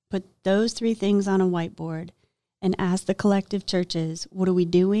 put those three things on a whiteboard, and ask the collective churches, what are we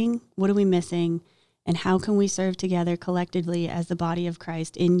doing, what are we missing, and how can we serve together collectively as the body of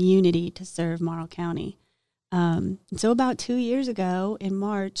Christ in unity to serve Morrow County? And so about 2 years ago in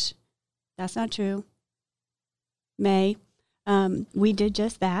March, that's not true, May, we did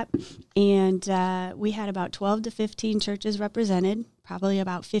just that, and we had about 12 to 15 churches represented, probably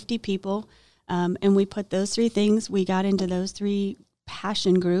about 50 people, and we put those three things, we got into those three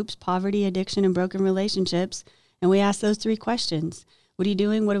passion groups, poverty, addiction, and broken relationships, and we asked those three questions. What are you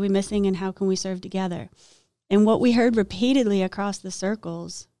doing, what are we missing, and how can we serve together? And what we heard repeatedly across the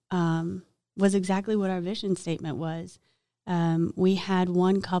circles was exactly what our vision statement was. We had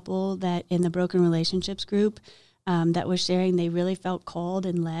one couple that in the broken relationships group that was sharing they really felt called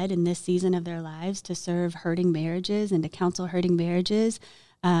and led in this season of their lives to serve hurting marriages and to counsel hurting marriages,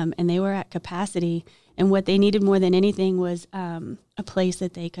 and they were at capacity. And what they needed more than anything was a place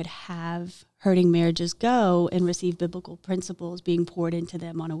that they could have hurting marriages go and receive biblical principles being poured into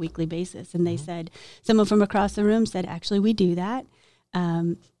them on a weekly basis. And they said, someone from across the room said, actually, we do that.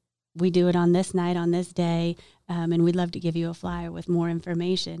 We do it on this night, on this day, and we'd love to give you a flyer with more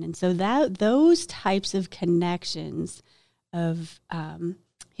information. And so those types of connections of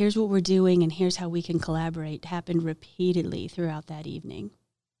here's what we're doing and here's how we can collaborate happened repeatedly throughout that evening.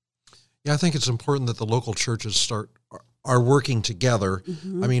 Yeah, I think it's important that the local churches are working together.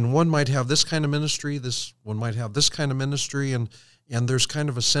 Mm-hmm. I mean, one might have this kind of ministry, one might have this kind of ministry, and there's kind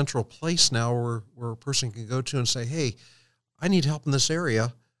of a central place now where a person can go to and say, hey, I need help in this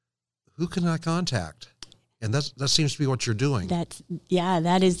area. Who can I contact? And that seems to be what you're doing.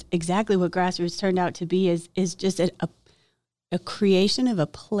 That is exactly what Grassroots turned out to be, is just a creation of a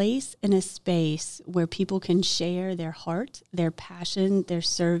place and a space where people can share their heart, their passion, their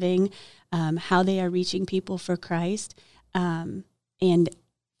serving, how they are reaching people for Christ, and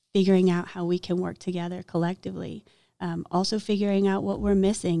figuring out how we can work together collectively. Also figuring out what we're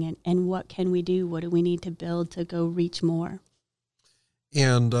missing and what can we do, what do we need to build to go reach more.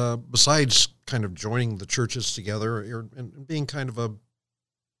 And besides kind of joining the churches together and being kind of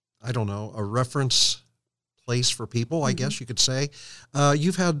a reference place for people, I guess you could say,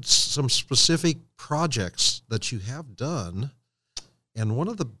 you've had some specific projects that you have done. And one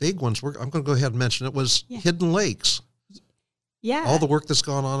of the big ones, I'm going to go ahead and mention it, was Hidden Lakes. Yeah. All the work that's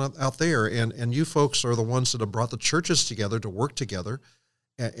gone on out there. And you folks are the ones that have brought the churches together to work together.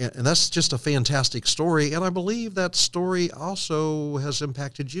 And that's just a fantastic story, and I believe that story also has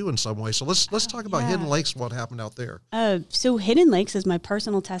impacted you in some way. So let's talk about Hidden Lakes and what happened out there. So Hidden Lakes is my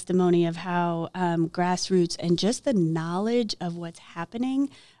personal testimony of how Grassroots and just the knowledge of what's happening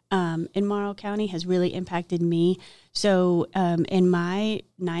in Morrow County has really impacted me. So in my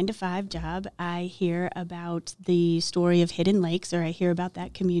 9-to-5 job, I hear about the story of Hidden Lakes, or I hear about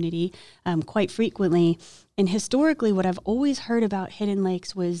that community quite frequently. And historically, what I've always heard about Hidden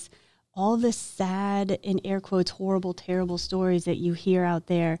Lakes was all the sad, in air quotes, horrible, terrible stories that you hear out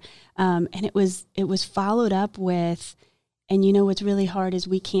there. And it was followed up with, and you know what's really hard is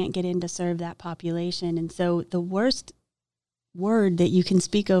we can't get in to serve that population. And so the worst word that you can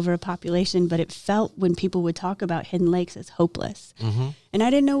speak over a population, but it felt when people would talk about Hidden Lakes as hopeless. Mm-hmm. And I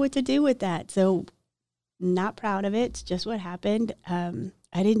didn't know what to do with that. So not proud of it. It's just what happened.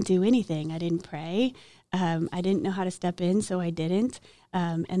 I didn't do anything. I didn't pray. I didn't know how to step in, so I didn't.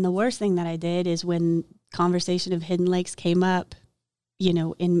 And the worst thing that I did is when conversation of Hidden Lakes came up, you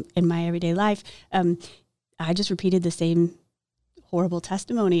know, in my everyday life, I just repeated the same horrible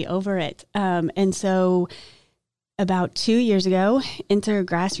testimony over it. And so about 2 years ago, enter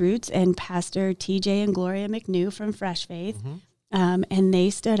Grassroots and Pastor TJ and Gloria McNew from Fresh Faith. Mm-hmm. And they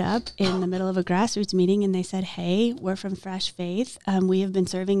stood up in the middle of a Grassroots meeting and they said, "Hey, we're from Fresh Faith. We have been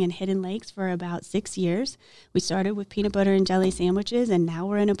serving in Hidden Lakes for about 6 years. We started with peanut butter and jelly sandwiches, and now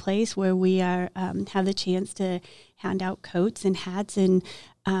we're in a place where we are have the chance to hand out coats and hats, and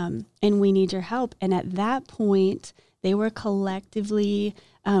we need your help." And at that point, they were collectively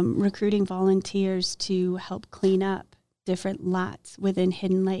recruiting volunteers to help clean up different lots within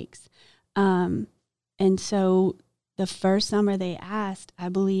Hidden Lakes. And so the first summer they asked, I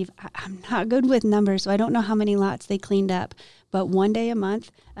believe, I'm not good with numbers, so I don't know how many lots they cleaned up, but one day a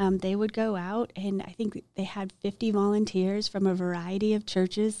month they would go out, and I think they had 50 volunteers from a variety of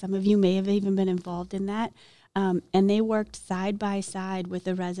churches. Some of you may have even been involved in that. And they worked side by side with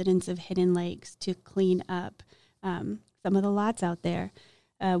the residents of Hidden Lakes to clean up some of the lots out there.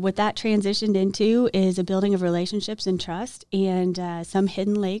 What that transitioned into is a building of relationships and trust, and some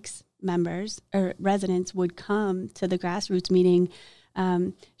Hidden Lakes members or residents would come to the Grassroots meeting,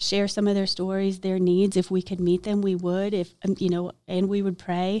 share some of their stories, their needs. If we could meet them, we would, and we would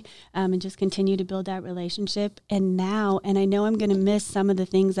pray and just continue to build that relationship. And now, and I know I'm going to miss some of the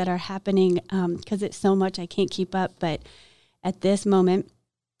things that are happening because it's so much I can't keep up, but at this moment,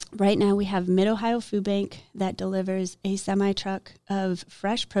 right now we have Mid-Ohio Food Bank that delivers a semi-truck of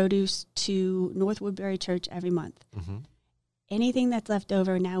fresh produce to North Woodbury Church every month. Mm-hmm. Anything that's left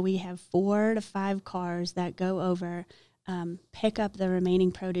over, now we have 4 to 5 cars that go over, pick up the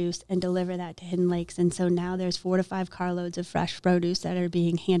remaining produce and deliver that to Hidden Lakes. And so now there's 4 to 5 carloads of fresh produce that are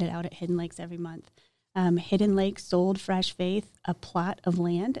being handed out at Hidden Lakes every month. Hidden Lakes sold Fresh Faith a plot of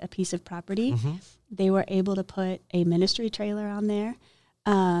land, a piece of property. Mm-hmm. They were able to put a ministry trailer on there.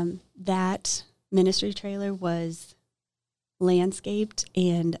 That ministry trailer was landscaped,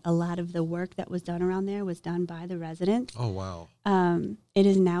 and a lot of the work that was done around there was done by the residents. Oh, wow. It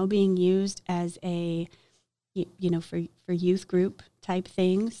is now being used as a, for youth group type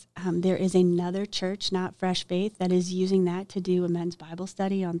things. There is another church, not Fresh Faith, that is using that to do a men's Bible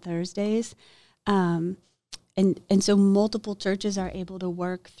study on Thursdays. And so multiple churches are able to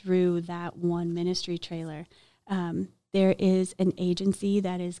work through that one ministry trailer. There is an agency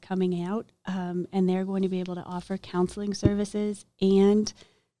that is coming out, and they're going to be able to offer counseling services and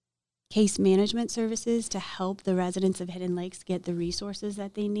case management services to help the residents of Hidden Lakes get the resources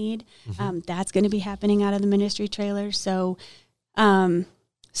that they need. Mm-hmm. That's going to be happening out of the ministry trailer. So,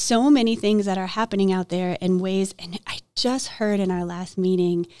 so many things that are happening out there in ways. And I just heard in our last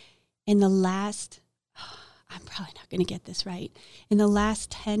meeting, I'm probably not going to get this right. In the last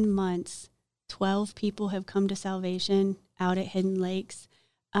 10 months, 12 people have come to salvation out at Hidden Lakes.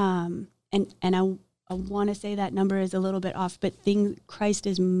 And I want to say that number is a little bit off, but Christ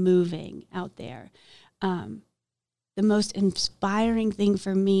is moving out there. The most inspiring thing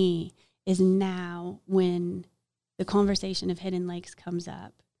for me is now when the conversation of Hidden Lakes comes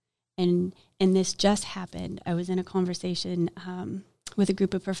up. And this just happened. I was in a conversation with a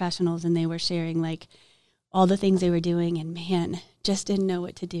group of professionals, and they were sharing like all the things they were doing, and man, just didn't know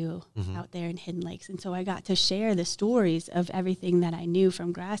what to do mm-hmm. out there in Hidden Lakes. And so I got to share the stories of everything that I knew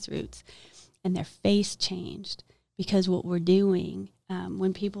from Grassroots, and their face changed because what we're doing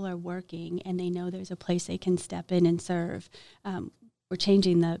when people are working and they know there's a place they can step in and serve, we're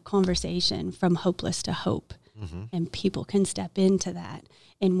changing the conversation from hopeless to hope, mm-hmm. and people can step into that.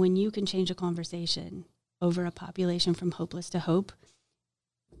 And when you can change a conversation over a population from hopeless to hope,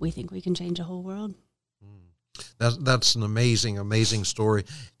 we think we can change a whole world. That's an amazing, amazing story.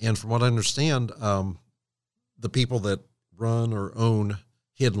 And from what I understand, the people that run or own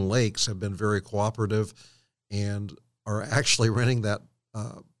Hidden Lakes have been very cooperative and are actually renting that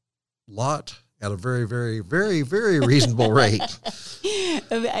lot at a very, very, very, very reasonable rate.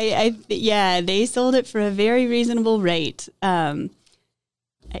 Yeah, they sold it for a very reasonable rate. And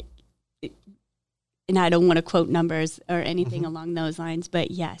I don't want to quote numbers or anything along those lines,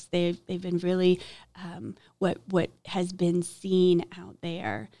 but yes, they've been really what has been seen out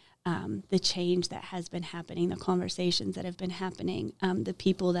there, the change that has been happening, the conversations that have been happening, the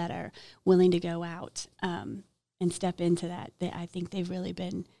people that are willing to go out and step into that. I think they've really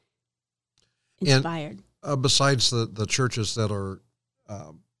been inspired. And, besides the churches that are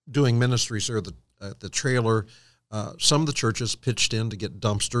doing ministries or the trailer, some of the churches pitched in to get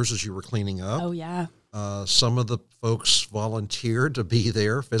dumpsters as you were cleaning up. Oh, yeah. Some of the folks volunteered to be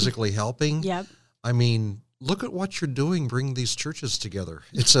there physically helping. Yep. I mean, look at what you're doing, bringing these churches together.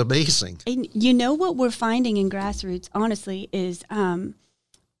 It's amazing. And you know what we're finding in Grassroots, honestly, is so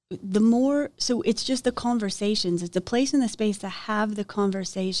it's just the conversations. It's a place in the space to have the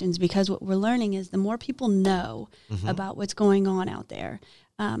conversations, because what we're learning is the more people know about what's going on out there,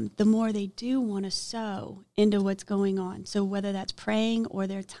 the more they do want to sow into what's going on. So whether that's praying or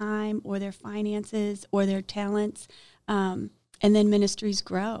their time or their finances or their talents, and then ministries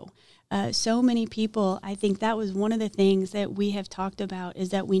grow. So many people, I think that was one of the things that we have talked about,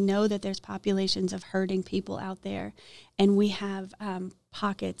 is that we know that there's populations of hurting people out there, and we have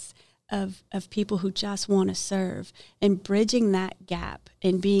pockets of people who just want to serve, and bridging that gap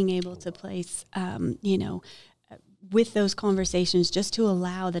and being able to place, with those conversations, just to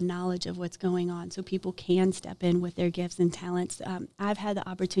allow the knowledge of what's going on so people can step in with their gifts and talents. I've had the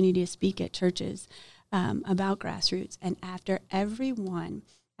opportunity to speak at churches about Grassroots, and after every one,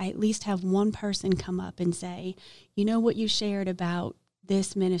 I at least have one person come up and say, you know what you shared about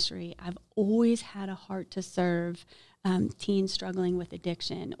this ministry, I've always had a heart to serve teens struggling with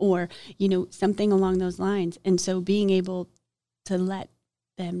addiction, or, something along those lines. And so being able to let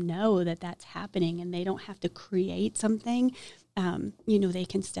them know that that's happening, and they don't have to create something, they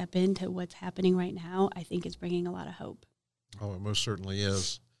can step into what's happening right now, I think is bringing a lot of hope. Oh, it most certainly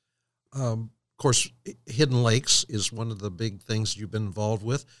is. Of course, Hidden Lakes is one of the big things you've been involved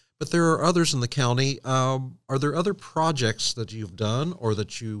with, but there are others in the county. Are there other projects that you've done or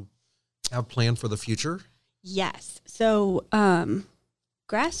that you have planned for the future? Yes. So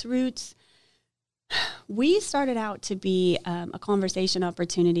Grassroots, we started out to be a conversation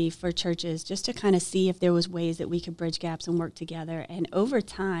opportunity for churches, just to kind of see if there was ways that we could bridge gaps and work together. And over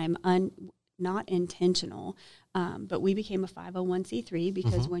time, not intentional, but we became a 501c3,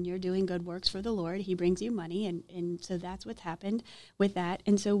 because when you're doing good works for the Lord, he brings you money. And so that's what's happened with that.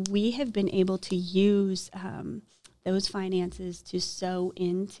 And so we have been able to use those finances to sow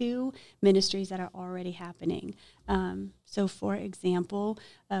into ministries that are already happening. So, for example,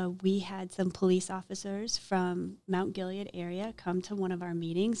 we had some police officers from Mount Gilead area come to one of our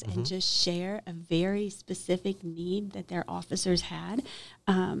meetings and just share a very specific need that their officers had,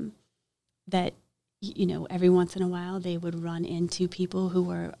 that, every once in a while they would run into people who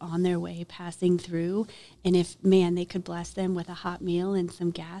were on their way passing through. And if, they could bless them with a hot meal and some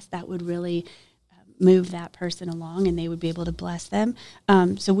gas, that would really move that person along, and they would be able to bless them.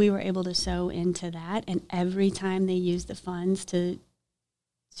 So we were able to sow into that, and every time they used the funds to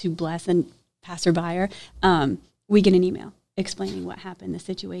bless a passerby, we get an email explaining what happened, the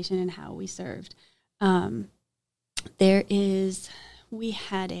situation, and how we served. We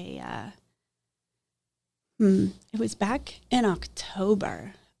had it was back in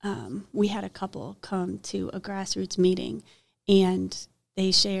October. We had a couple come to a Grassroots meeting, and they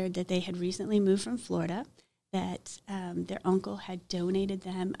shared that they had recently moved from Florida, that their uncle had donated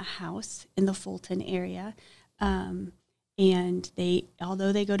them a house in the Fulton area. And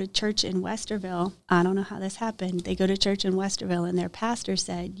although they go to church in Westerville, I don't know how this happened, they go to church in Westerville, and their pastor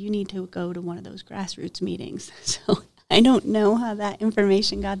said, you need to go to one of those Grassroots meetings. So I don't know how that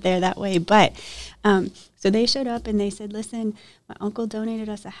information got there that way, but so they showed up and they said, listen, my uncle donated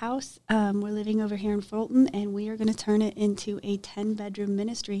us a house. We're living over here in Fulton, and we are going to turn it into a 10-bedroom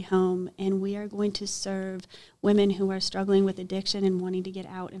ministry home, and we are going to serve women who are struggling with addiction and wanting to get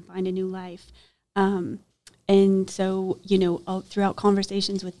out and find a new life. And so, all throughout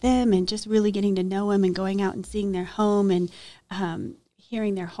conversations with them and just really getting to know them and going out and seeing their home and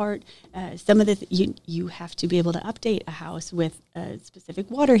hearing their heart, some of you have to be able to update a house with a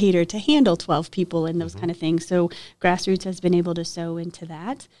specific water heater to handle 12 people and those kind of things. So Grassroots has been able to sow into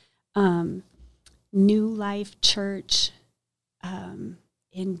that. New Life Church in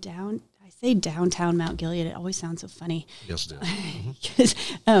downtown Mount Gilead. It always sounds so funny. Yes, it is. Because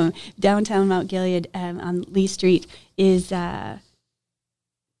downtown Mount Gilead on Lee Street is they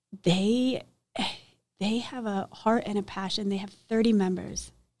have a heart and a passion. They have 30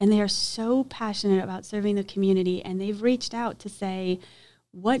 members, And they are so passionate about serving the community, and they've reached out to say,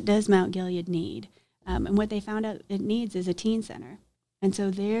 what does Mount Gilead need? And what they found out it needs is a teen center. And so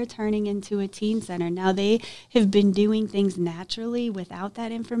they're turning into a teen center. Now, they have been doing things naturally without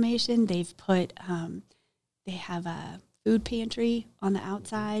that information. They've put, they have a food pantry on the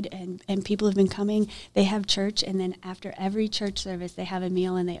outside, and people have been coming. They have church, and then after every church service, they have a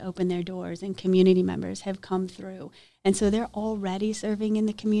meal and they open their doors, and community members have come through. And so they're already serving in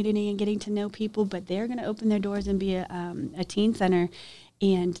the community and getting to know people, but they're going to open their doors and be a teen center,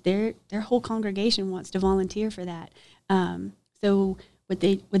 and their whole congregation wants to volunteer for that. So what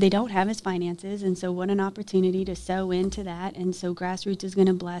they don't have is finances, and so what an opportunity to sow into that. And so Grassroots is going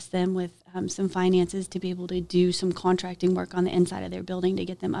to bless them with some finances to be able to do some contracting work on the inside of their building to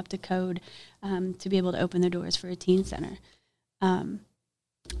get them up to code, to be able to open their doors for a teen center.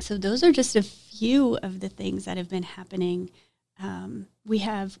 So those are just a few of the things that have been happening. We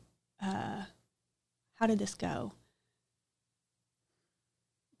have, how did this go?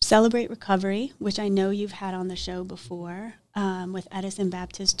 Celebrate Recovery, which I know you've had on the show before, with Edison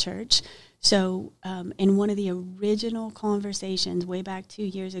Baptist Church. So in one of the original conversations way back 2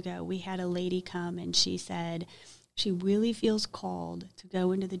 years ago, we had a lady come and she said she really feels called to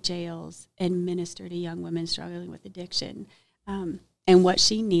go into the jails and minister to young women struggling with addiction. And what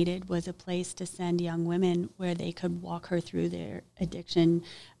she needed was a place to send young women where they could walk her through their addiction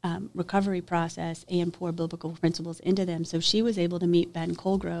recovery process and pour biblical principles into them. So she was able to meet Ben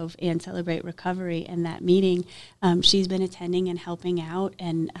Colgrove and Celebrate Recovery in that meeting. She's been attending and helping out,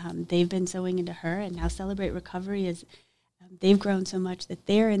 and they've been sowing into her. And now Celebrate Recovery is, they've grown so much that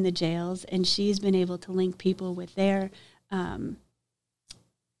they're in the jails, and she's been able to link people with their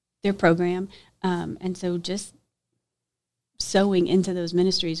program. And so just sowing into those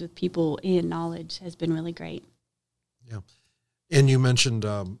ministries with people in knowledge has been really great. Yeah. And you mentioned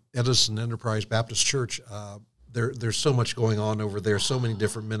Edison Enterprise Baptist Church. There's so much going on over there, so many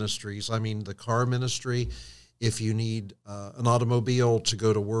different ministries. I mean, the car ministry, if you need an automobile to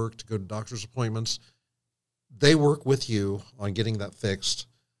go to work, to go to doctor's appointments, they work with you on getting that fixed.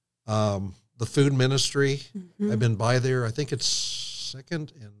 The food ministry, I've been by there. I think it's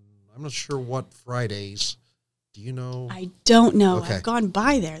second, and I'm not sure what Fridays. Do you know? I don't know. Okay. I've gone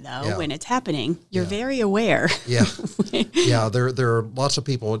by there, though, when it's happening. You're very aware. Yeah. Yeah, there are lots of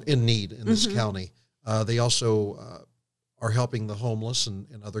people in need in this county. They also are helping the homeless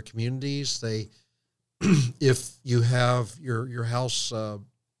and other communities. They, if you have your house,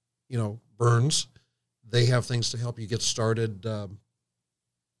 burns, they have things to help you get started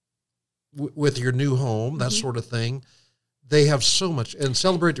with your new home, that sort of thing. They have so much, and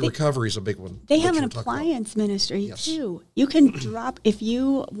Celebrate Recovery is a big one. They have an appliance ministry, too. You can drop, if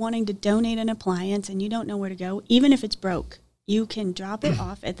you wanting to donate an appliance and you don't know where to go, even if it's broke, you can drop it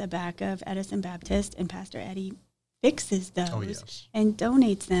off at the back of Edison Baptist, and Pastor Eddie fixes those and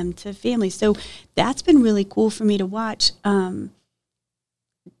donates them to families. So that's been really cool for me to watch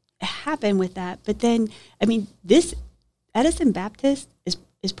happen with that. But then, I mean, this Edison Baptist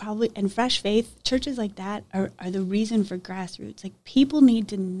is probably, and Fresh Faith, churches like that are the reason for Grassroots. Like, people need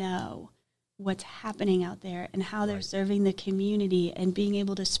to know what's happening out there and how they're serving the community and being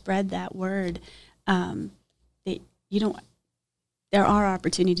able to spread that word. There are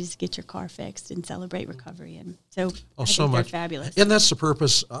opportunities to get your car fixed and Celebrate Recovery. And so I think they're fabulous. And that's the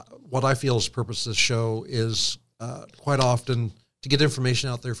purpose. What I feel is the purpose of this show is quite often to get information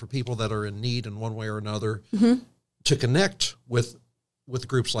out there for people that are in need in one way or another, to connect with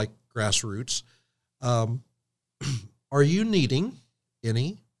groups like Grassroots. Are you needing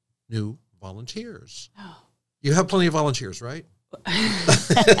any new volunteers? Oh. You have plenty of volunteers, right?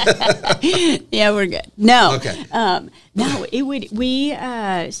 Yeah, we're good. No. Okay. No, it would,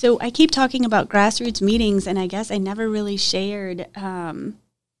 so I keep talking about Grassroots meetings, and I guess I never really shared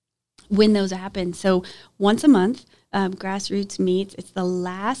when those happen. So once a month, Grassroots meets. It's the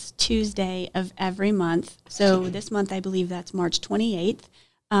last Tuesday of every month. So this month, I believe that's March 28th,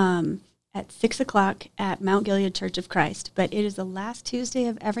 at 6 o'clock at Mount Gilead Church of Christ. But it is the last Tuesday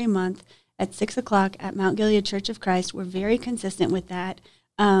of every month at 6 o'clock at Mount Gilead Church of Christ. We're very consistent with that.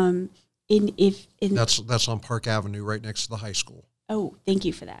 That's on Park Avenue, right next to the high school. Oh, thank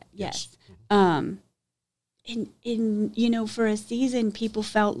you for that. Yes. For a season, people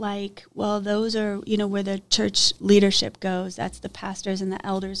felt like, well, those are, where the church leadership goes. That's the pastors and the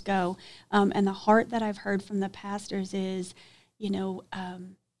elders go. And the heart that I've heard from the pastors is,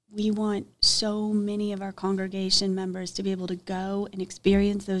 we want so many of our congregation members to be able to go and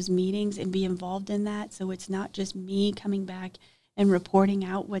experience those meetings and be involved in that. So it's not just me coming back and reporting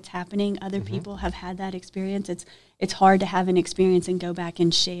out what's happening. Other people have had that experience. It's hard to have an experience and go back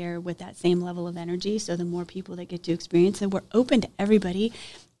and share with that same level of energy. So the more people that get to experience it, we're open to everybody.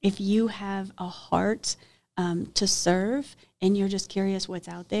 If you have a heart to serve and you're just curious what's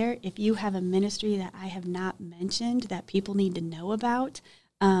out there, if you have a ministry that I have not mentioned that people need to know about,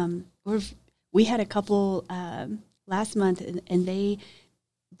 we had a couple last month, and they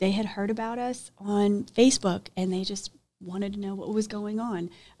had heard about us on Facebook, and they just wanted to know what was going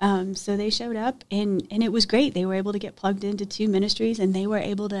on. So they showed up, and it was great. They were able to get plugged into 2 ministries, and they were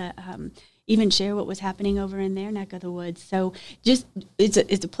able to even share what was happening over in their neck of the woods. So just it's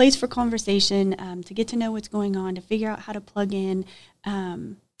a place for conversation, to get to know what's going on, to figure out how to plug in,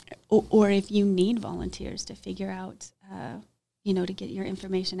 or if you need volunteers to figure out, to get your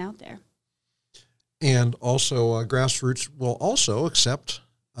information out there. And also, Grassroots will also accept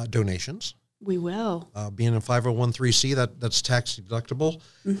donations. We will. Being a 501(c), that's tax deductible.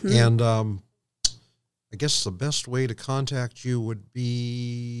 And I guess the best way to contact you would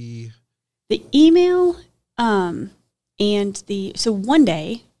be the email, so one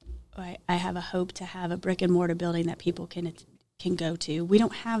day I have a hope to have a brick and mortar building that people can go to. We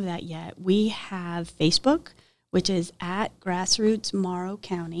don't have that yet. We have Facebook, which is at Grassroots Morrow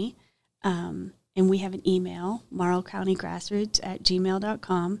County, and we have an email,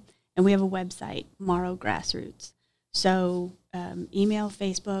 morrowcountygrassroots@gmail.com, and we have a website, Morrow Grassroots. So email,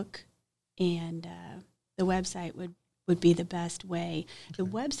 Facebook, and the website would be the best way. Okay. The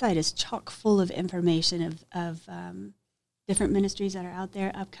website is chock full of information of different ministries that are out there,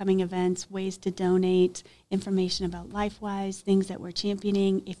 upcoming events, ways to donate, information about LifeWise, things that we're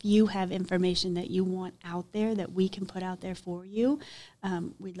championing. If you have information that you want out there that we can put out there for you,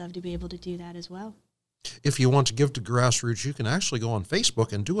 we'd love to be able to do that as well. If you want to give to Grassroots, you can actually go on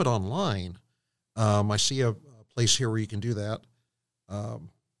Facebook and do it online. I see a place here where you can do that.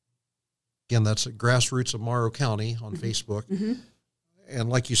 Again, that's at Grassroots of Morrow County on Facebook. And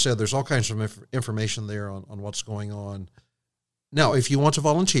like you said, there's all kinds of information there on what's going on. Now, if you want to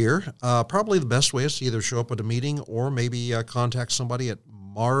volunteer, probably the best way is to either show up at a meeting or maybe contact somebody at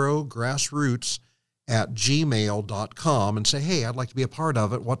morrowgrassroots@gmail.com and say, hey, I'd like to be a part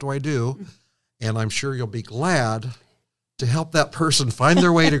of it. What do I do? And I'm sure you'll be glad to help that person find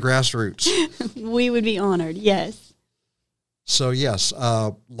their way to Grassroots. We would be honored, yes. So, yes,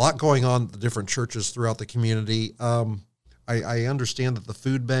 a lot going on at the different churches throughout the community. I understand that the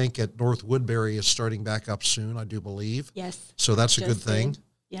food bank at North Woodbury is starting back up soon, I do believe. Yes. So that's a good thing.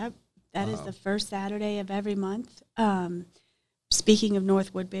 Yep. That is the first Saturday of every month. Speaking of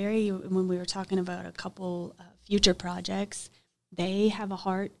North Woodbury, when we were talking about a couple future projects, they have a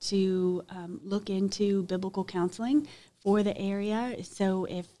heart to look into biblical counseling for the area. So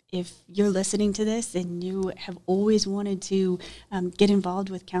if you're listening to this and you have always wanted to get involved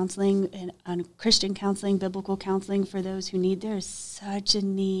with counseling and Christian counseling, biblical counseling for those who need, there's such a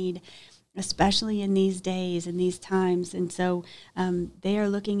need, especially in these days and these times. And so they are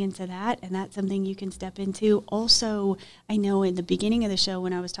looking into that, and that's something you can step into. Also, I know in the beginning of the show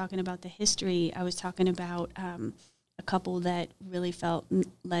when I was talking about the history, I was talking about a couple that really felt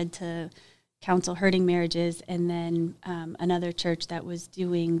led to counsel hurting marriages, and then another church that was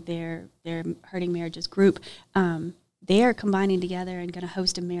doing their hurting marriages group. They are combining together and going to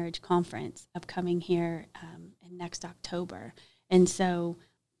host a marriage conference upcoming here in next October. And so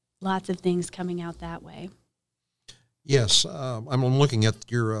lots of things coming out that way. Yes, I'm looking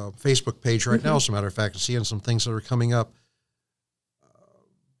at your Facebook page right now, as a matter of fact, and seeing some things that are coming up.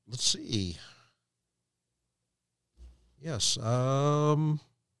 Let's see. Yes,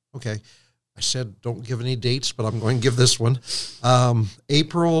 okay. I said don't give any dates, but I'm going to give this one.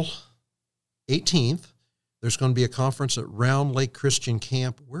 April 18th, there's going to be a conference at Round Lake Christian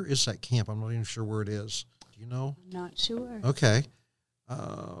Camp. Where is that camp? I'm not even sure where it is. Do you know? I'm not sure. Okay.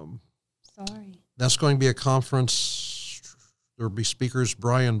 Sorry. That's going to be a conference. There will be speakers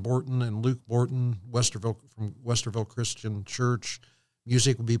Brian Borton and Luke Borton, from Westerville Christian Church.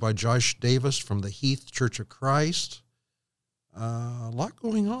 Music will be by Josh Davis from the Heath Church of Christ. A lot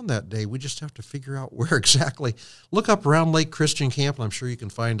going on that day. We just have to figure out where exactly. Look up Round Lake Christian Camp, and I'm sure you can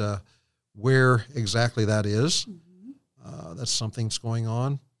find where exactly that is. That's something that's going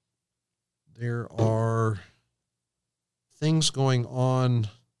on. There are things going on.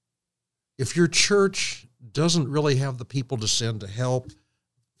 If your church doesn't really have the people to send to help,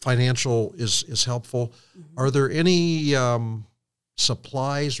 financial is helpful. Are there any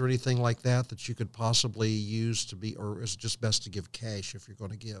supplies or anything like that you could possibly use to be, or is it just best to give cash if you're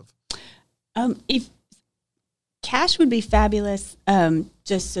going to give? If cash would be fabulous,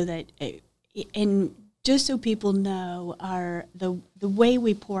 just so that, and just so people know, the way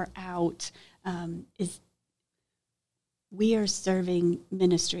we pour out is we are serving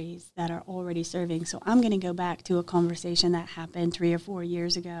ministries that are already serving. So I'm going to go back to a conversation that happened 3 or 4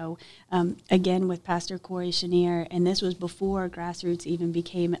 years ago, again with Pastor Corey Chenier, and this was before Grassroots even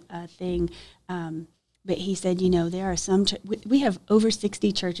became a thing. But he said, there are some, we have over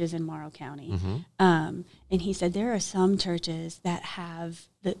 60 churches in Morrow County. And he said there are some churches that have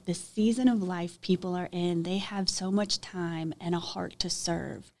the season of life people are in, they have so much time and a heart to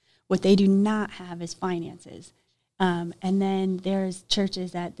serve. What they do not have is finances. And then there's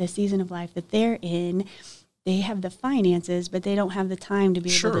churches that the season of life that they're in, they have the finances, but they don't have the time to be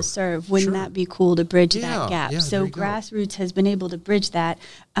able to serve. Wouldn't that be cool to bridge that gap? So Grassroots has been able to bridge that.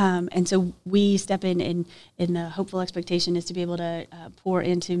 And so we step in the hopeful expectation is to be able to pour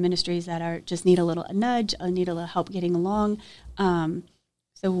into ministries that are just need a little nudge, need a little help getting along.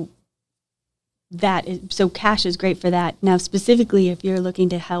 So cash is great for that. Now, specifically, if you're looking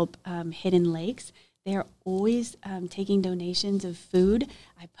to help Hidden Lakes, they're always taking donations of food.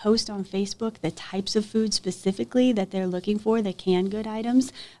 I post on Facebook the types of food specifically that they're looking for, the canned good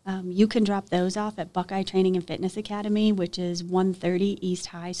items. You can drop those off at Buckeye Training and Fitness Academy, which is 130 East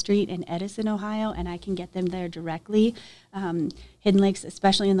High Street in Edison, Ohio, and I can get them there directly. Hidden Lakes,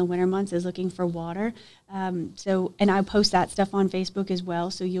 especially in the winter months, is looking for water. And I post that stuff on Facebook as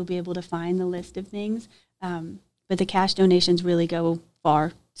well, so you'll be able to find the list of things. But the cash donations really go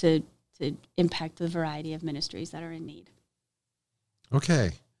far to impact the variety of ministries that are in need.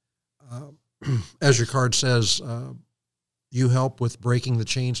 Okay. As your card says, you help with breaking the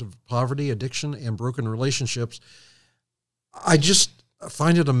chains of poverty, addiction, and broken relationships. I just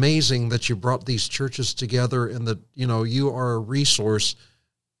find it amazing that you brought these churches together and that, you are a resource.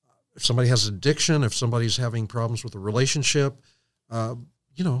 If somebody has addiction, if somebody's having problems with a relationship,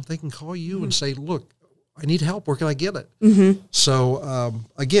 they can call you and say, look, I need help. Where can I get it? So,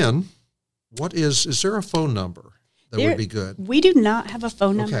 again, is there a phone number that would be good? We do not have a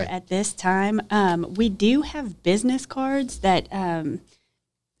phone number at this time. We do have business cards that I'm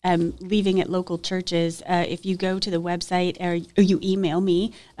leaving at local churches. If you go to the website or you email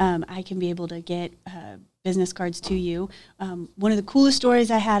me, I can be able to get business cards to you. One of the coolest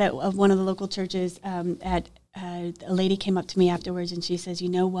stories I had of one of the local churches a lady came up to me afterwards and she says, you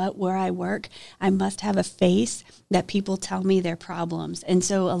know what, where I work, I must have a face that people tell me their problems. And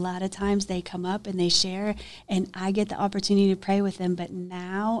so a lot of times they come up and they share and I get the opportunity to pray with them, but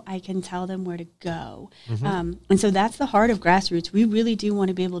now I can tell them where to go. And so that's the heart of Grassroots. We really do want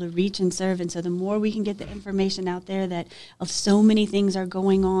to be able to reach and serve. And so the more we can get the information out there that so many things are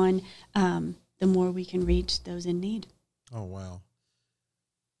going on, the more we can reach those in need. Oh, wow.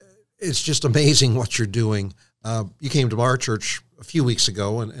 It's just amazing what you're doing. You came to our church a few weeks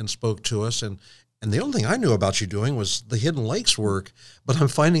ago and spoke to us, and the only thing I knew about you doing was the Hidden Lakes work, but I'm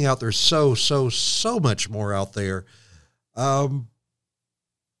finding out there's so much more out there. How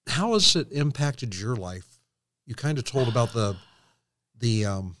has it impacted your life? You kind of told about the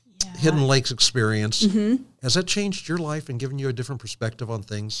Hidden Lakes experience. Has that changed your life and given you a different perspective on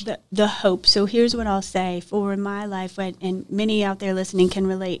things? The hope. So here's what I'll say for my life, and many out there listening can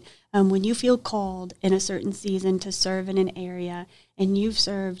relate. When you feel called in a certain season to serve in an area and you've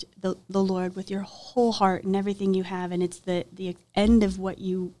served the Lord with your whole heart and everything you have, and it's the end of what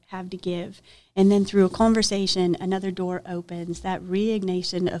you have to give, and then through a conversation, another door opens, that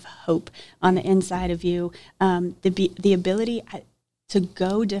reignition of hope on the inside of you, the ability to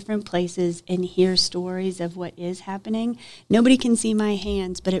go different places and hear stories of what is happening. Nobody can see my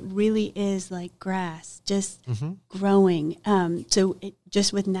hands, but it really is like grass, just growing. So it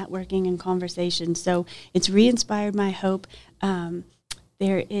just with networking and conversation. So it's re-inspired my hope.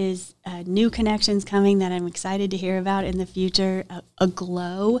 There is new connections coming that I'm excited to hear about in the future.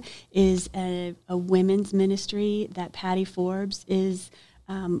 Aglow is a women's ministry that Patty Forbes is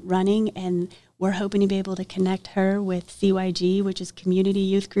running, and we're hoping to be able to connect her with CYG, which is Community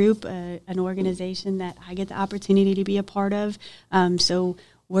Youth Group, an organization that I get the opportunity to be a part of. So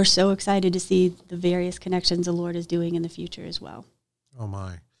we're so excited to see the various connections the Lord is doing in the future as well. Oh,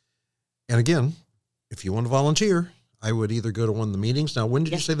 my. And again, if you want to volunteer, I would either go to one of the meetings. Now, when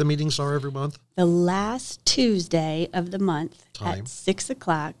did you say the meetings are every month? The last Tuesday of the month at 6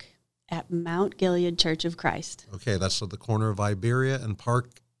 o'clock at Mount Gilead Church of Christ. Okay, that's at the corner of Iberia and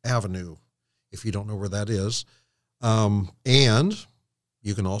Park Avenue, if you don't know where that is. And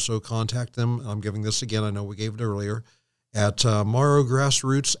you can also contact them. I'm giving this again. I know we gave it earlier at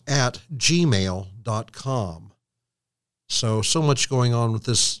morrowgrassroots@gmail.com. So much going on with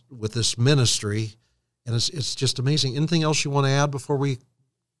this ministry, and it's just amazing. Anything else you want to add before we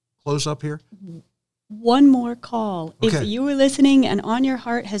close up here? one more call. Okay. If you were listening and on your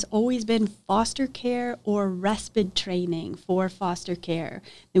heart has always been foster care or respite training for foster care,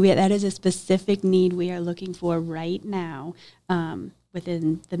 that is a specific need we are looking for right now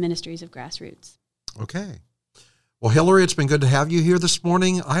within the Ministries of Grassroots. Okay. Well, Hilary, it's been good to have you here this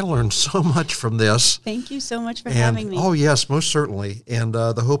morning. I learned so much from this. Thank you so much for having me. Oh, yes, most certainly. And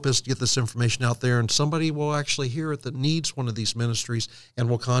the hope is to get this information out there, and somebody will actually hear it that needs one of these ministries and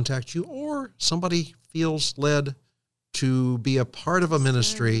will contact you, or somebody feels led to be a part of a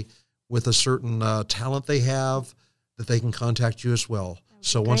ministry with a certain talent they have, that they can contact you as well.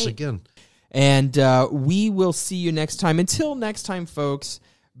 So once again. And we will see you next time. Until next time, folks,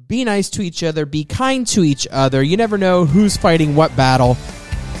 be nice to each other. Be kind to each other. You never know who's fighting what battle.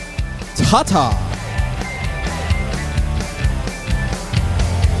 Ta-ta.